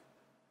 like,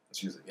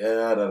 she was like,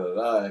 yeah,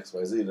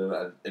 XYZ.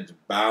 And it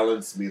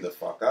balanced me the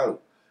fuck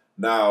out.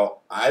 Now,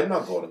 I'm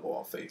not going to go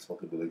on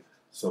Facebook and be like,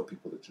 some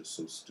people are just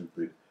so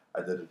stupid.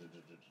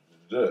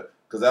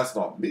 Because that's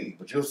not me.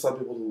 But you have some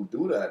people who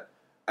do that,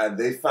 and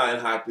they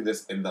find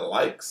happiness in the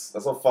likes.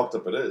 That's how fucked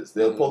up it is.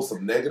 They'll post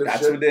some negative shit.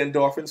 That's what the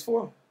endorphins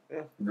for.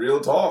 Yeah. Real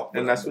talk.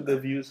 And that's what the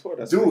views for.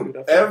 That's dude,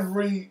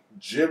 every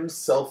gym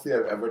selfie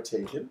I've ever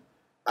taken,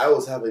 I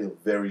was having a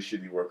very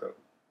shitty workout.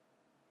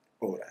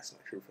 Oh, that's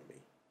not true for me.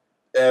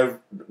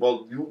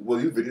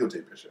 You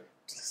videotape your shit.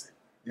 Listen.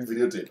 You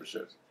videotape your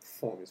shit.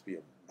 Performance be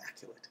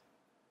immaculate.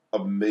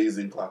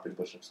 Amazing clapping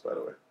push-ups, by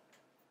the way.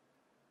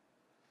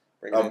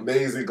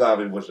 Amazing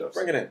clapping push-ups.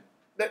 Bring it in.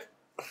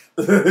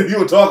 You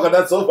were talking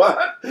that so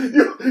bad.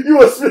 You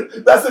were.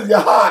 That's in your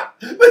heart.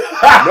 No,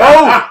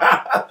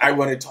 I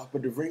want to talk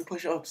about the ring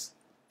push-ups.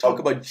 Talk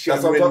about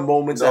genuine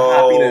moments of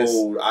happiness.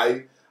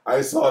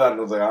 I saw that and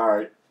I was like, all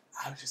right.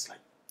 I was just like,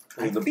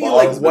 I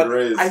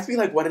feel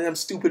like one of them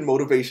stupid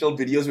motivational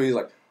videos where he's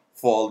like,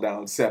 fall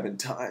down 7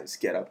 times,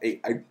 get up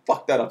 8. I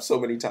fucked that up so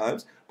many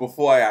times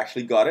before I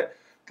actually got it.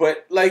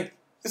 But like,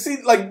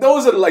 see, like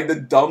those are like the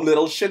dumb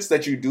little shits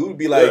that you do.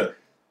 Be like. Yeah.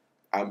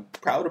 I'm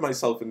proud of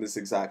myself in this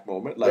exact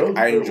moment. Like,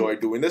 I enjoy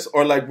doing this.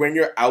 Or, like, when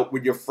you're out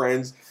with your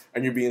friends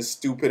and you're being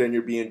stupid and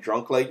you're being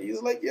drunk, like, he's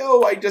like,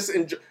 yo, I just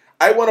enjoy.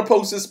 I want to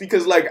post this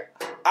because, like,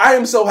 I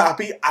am so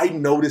happy. I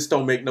know this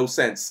don't make no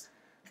sense.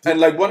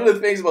 And, like, one of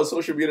the things about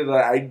social media that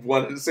I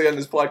wanted to say on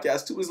this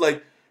podcast, too, is,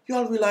 like,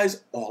 y'all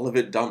realize all of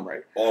it dumb,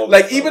 right?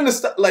 Like, even the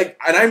stuff, like,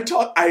 and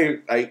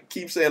I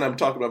keep saying I'm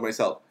talking about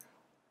myself.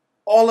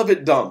 All of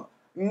it dumb.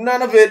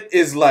 None of it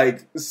is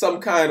like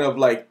some kind of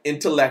like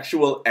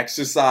intellectual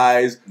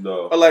exercise.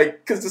 No. Or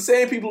like, because the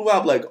same people who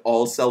have like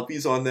all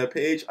selfies on their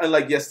page, and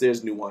like, yes,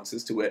 there's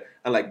nuances to it.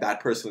 And like, that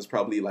person is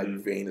probably like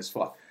vain as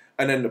fuck.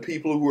 And then the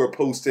people who are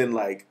posting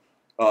like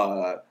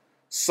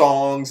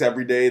songs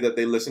every day that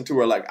they listen to,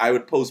 or like, I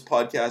would post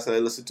podcasts that I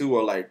listen to,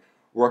 or like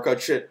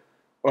workout shit,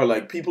 or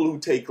like people who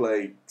take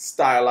like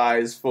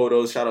stylized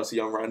photos. Shout out to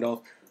Young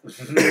Randolph.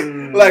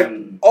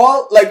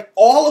 like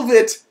all of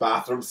it.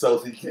 Bathroom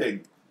selfie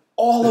king.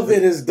 All of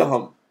it is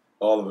dumb.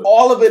 All of it.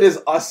 All of it is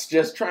us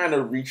just trying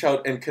to reach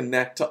out and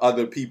connect to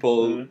other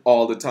people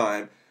all the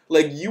time.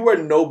 Like, you are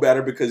no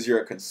better because you're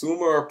a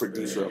consumer or a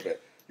producer of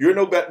it. you're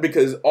no better,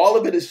 because all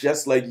of it is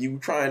just like you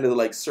trying to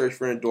like search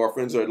for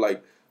endorphins or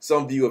like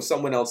some view of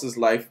someone else's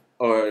life,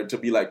 or to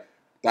be like,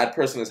 that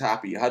person is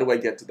happy. How do I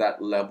get to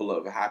that level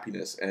of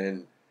happiness?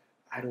 And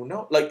I don't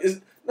know. Like,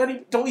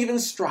 don't even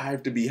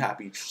strive to be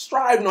happy.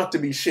 Strive not to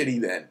be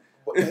shitty then.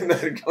 In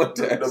that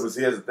context. No, but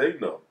see, here's the thing,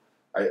 though.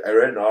 I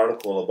read an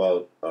article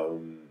about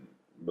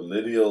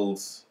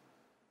millennials,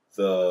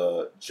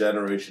 the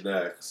Generation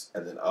X,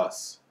 and then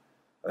us.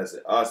 And I say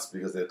us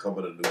because they come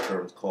in a new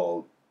term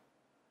called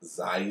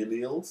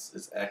Zionnials.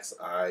 It's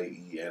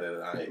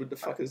Xienni. What the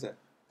fuck is that?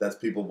 That's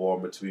people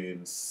born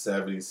between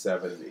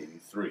 77 and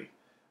 83.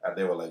 And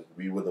they were like,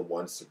 we were the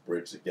ones to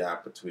bridge the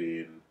gap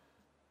between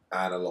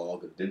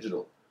analog and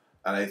digital.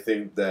 And I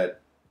think that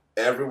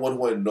everyone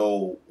who I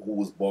know who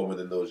was born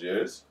within those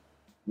years,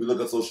 we look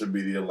at social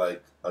media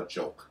like a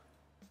joke.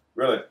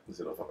 We're like, this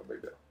is no fucking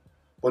big deal.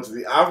 But to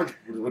the average...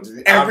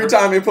 Every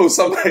time I post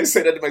something, I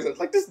say that to myself,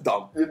 like, this is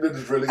dumb.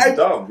 It's really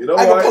dumb. You know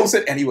why? I would post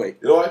it anyway.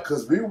 You know why?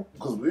 Because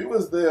we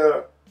was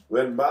there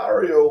when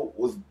Mario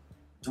was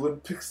doing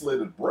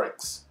pixelated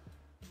bricks.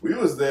 We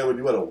was there when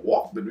you had a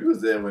Walkman. We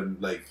was there when,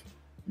 like,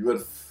 you had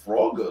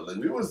Frogger. Like,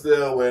 we was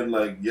there when,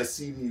 like, your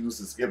CD used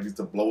to skip, used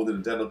to blow the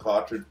Nintendo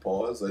cartridge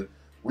pause. Like,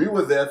 we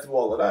were there through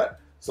all of that.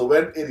 So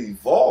when it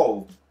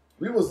evolved,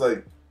 we was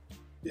like,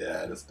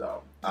 yeah, that's dumb.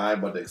 I'm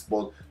about to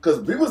explode.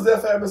 Because we was there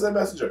for MSN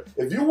Messenger.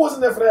 If you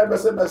wasn't there for the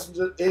MSN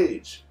Messenger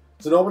age,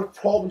 to know how much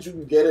problems you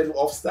can get in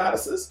off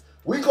statuses,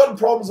 we got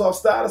problems off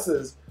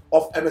statuses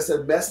off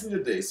MSN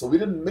Messenger days. So we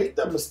didn't make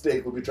that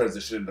mistake when we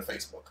transitioned into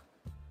Facebook.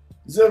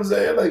 You see what I'm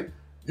saying? Like,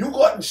 you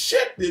got in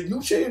shit, then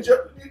you change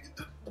up.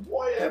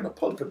 Boy, I'm a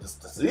punk of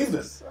this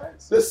evening.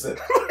 Listen,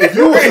 if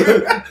you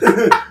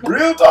wasn't,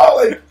 real talk,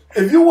 like,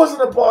 if you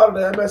wasn't a part of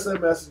the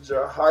MSN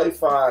Messenger, High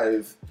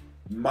Five,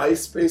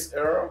 MySpace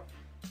era,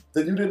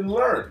 then you didn't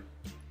learn.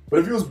 But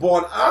if you was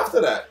born after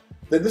that,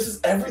 then this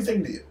is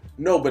everything to you.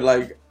 No, but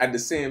like at the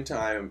same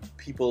time,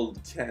 people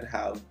can't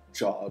have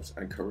jobs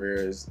and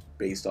careers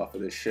based off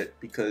of this shit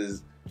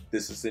because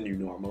this is the new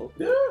normal.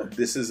 Yeah.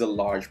 This is a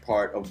large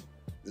part of,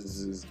 this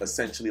is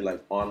essentially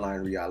like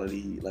online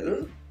reality, like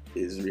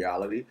is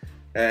reality.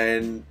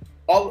 And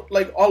all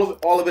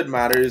of it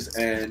matters,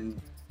 and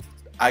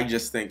I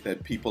just think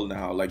that people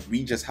now, like,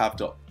 we just have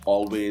to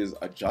always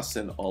adjust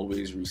and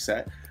always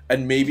reset.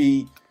 And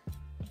maybe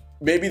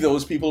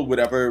those people,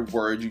 whatever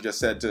word you just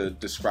said to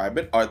describe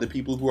it, are the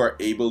people who are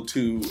able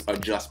to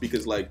adjust,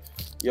 because, like,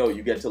 yo,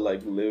 you get to,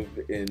 like, live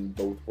in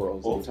both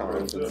worlds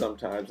sometimes, and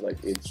sometimes,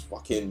 like, it's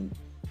fucking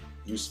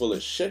useful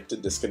as shit to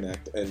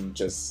disconnect and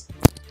just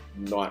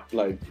not,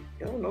 like,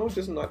 I don't know,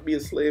 just not be a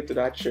slave to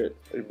that shit.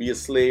 Be a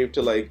slave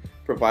to, like,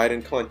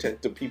 providing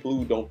content to people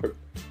who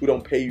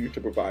don't pay you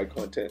to provide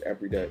content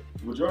every day.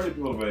 The majority of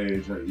people of my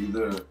age are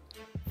either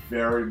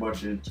very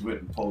much into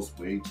it and post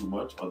way too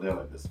much, or they're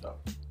like this stuff.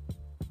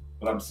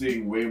 But I'm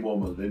seeing way more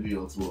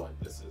millennials who are like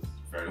this,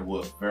 who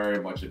are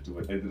very much into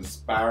it. Like, the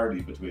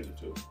disparity between the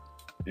two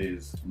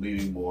is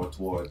leaning more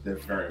toward they're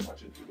very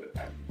much into it,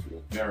 and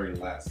very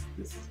less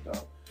this is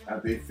dumb.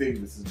 And they think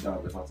this is dumb.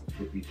 It's not some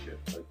hippie shit.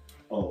 Like,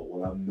 oh,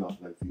 well, I'm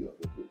not like the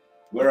other group.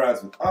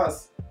 Whereas with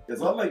us,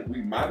 it's not like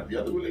we mad at the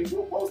other group. Like,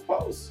 you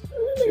post.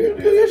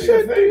 Do your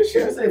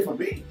shit. Say for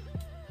me.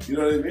 You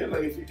know what I mean?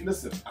 Like, if you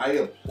listen, I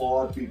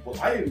applaud people.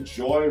 I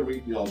enjoy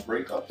reading y'all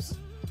breakups.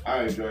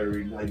 I enjoy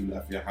reading how you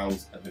left your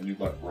house and then you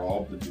got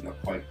robbed and you're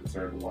not quite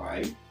concerned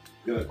why.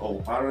 You're like,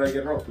 oh, how did I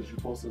get robbed? Because you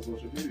posted on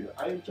social media.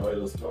 I enjoy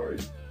those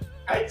stories.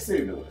 I ain't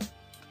saying doing it.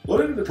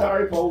 What in the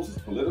Kari post is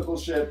political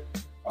shit,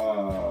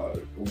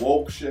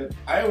 woke shit.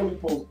 I only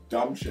post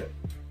dumb shit.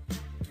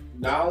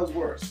 Now it's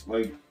worse.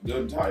 Like, the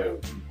entire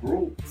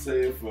group,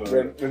 say for...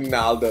 When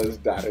Nal does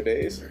data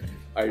days,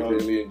 I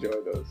really enjoy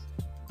those.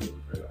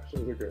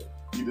 Those are great.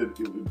 He did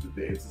the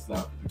dance and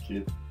stuff with the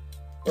kid.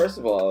 First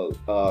of all,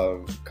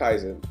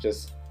 Kaizen,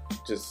 just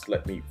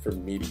let me,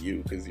 from me to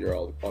you, because you're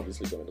all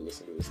obviously going to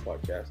listen to this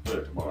podcast.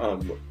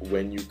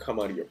 When you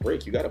come out of your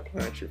break, you got to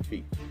plant your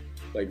feet.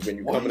 Like, when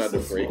you come out of the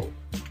break. Slow?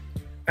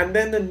 And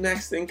then the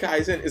next thing,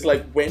 Kaizen, is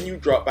like, when you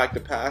drop back to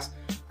pass,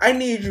 I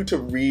need you to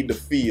read the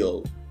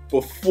field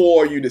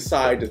before you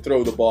decide to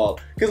throw the ball.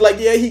 Because, like,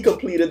 yeah, he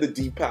completed the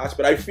deep pass,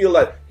 but I feel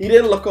like he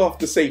didn't look off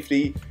the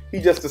safety. He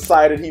just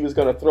decided he was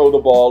going to throw the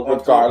ball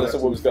regardless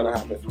of what was going to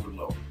happen.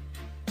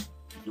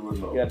 He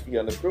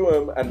underthrew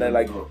him, and then,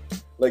 like,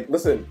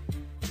 listen,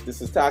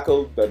 this is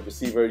tackled. That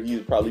receiver,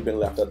 he's probably been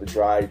left out to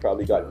dry. He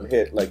probably gotten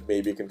hit, like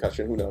maybe a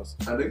concussion. Who knows?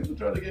 I think they're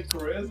trying to get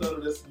careers out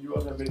of this. You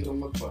are making them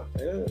look fun.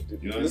 Yeah, dude.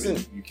 You know listen,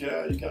 what I mean?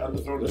 You can't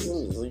underthrow this.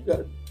 Listen, you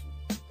gotta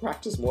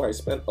practice more. I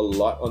spent a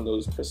lot on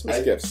those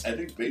Christmas gifts. I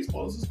think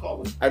baseball is his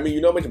calling. I mean,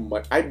 you know how much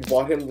money I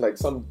bought him, like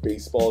some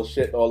baseball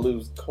shit, all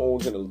those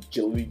cones and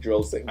agility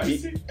drills thing. I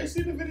see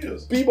the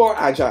videos. Be more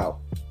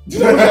agile. You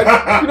know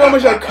how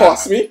much that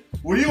cost me?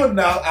 Were you a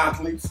now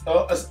athletes?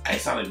 I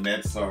sound like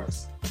Ned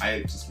Starks.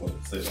 I just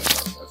wanted to say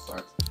that. Ned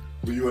Starks.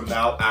 Were you a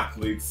now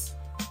athletes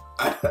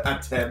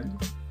at 10?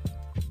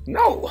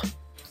 No.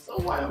 So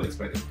why am I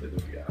expecting to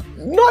be athletes?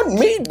 Not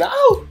me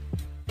now.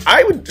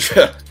 I would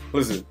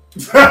listen.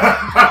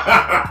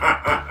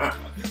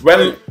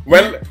 when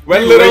we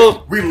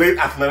little late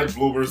athletic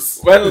bloomers.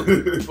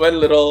 when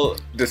little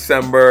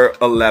December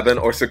 11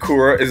 or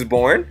Sakura is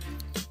born,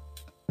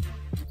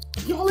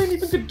 y'all ain't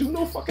even gonna do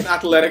no fucking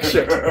athletic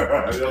shit.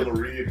 Y'all gonna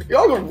read.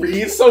 Y'all gonna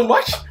read so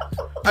much,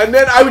 and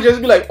then I would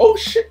just be like, "Oh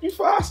shit, you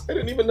fast? I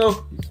didn't even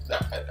know."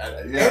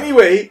 Yeah.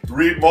 Anyway,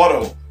 Read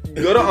motto.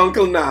 go to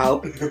Uncle Nal,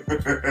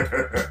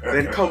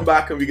 then come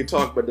back and we can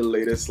talk about the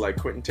latest like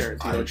Quentin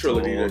Tarantino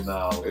trilogy.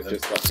 It's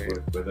just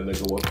fucking. But then they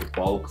go watch the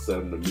bulk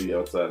send to me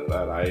outside of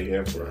that. I ain't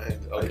here for it.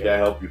 I Okay.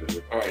 can't help you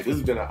to All right, this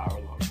has been an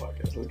hour-long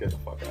podcast. Let's get the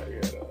fuck out of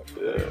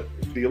here.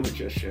 Deal with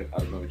your shit. I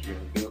don't know what you're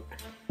gonna do.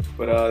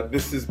 But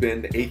this has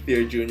been the 8th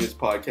Year Juniors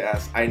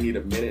podcast. I need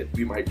a minute.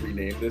 We might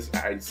rename this.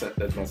 I sent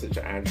that message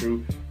to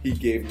Andrew. He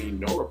gave me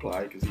no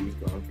reply because he was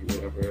gone through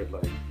whatever,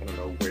 like, I don't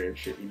know, weird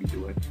shit he be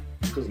doing.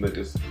 Because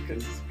niggas.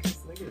 Because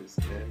niggas.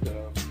 And,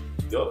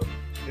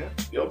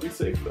 Y'all be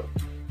safe though.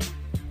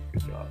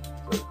 good job.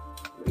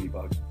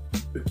 Ladybug.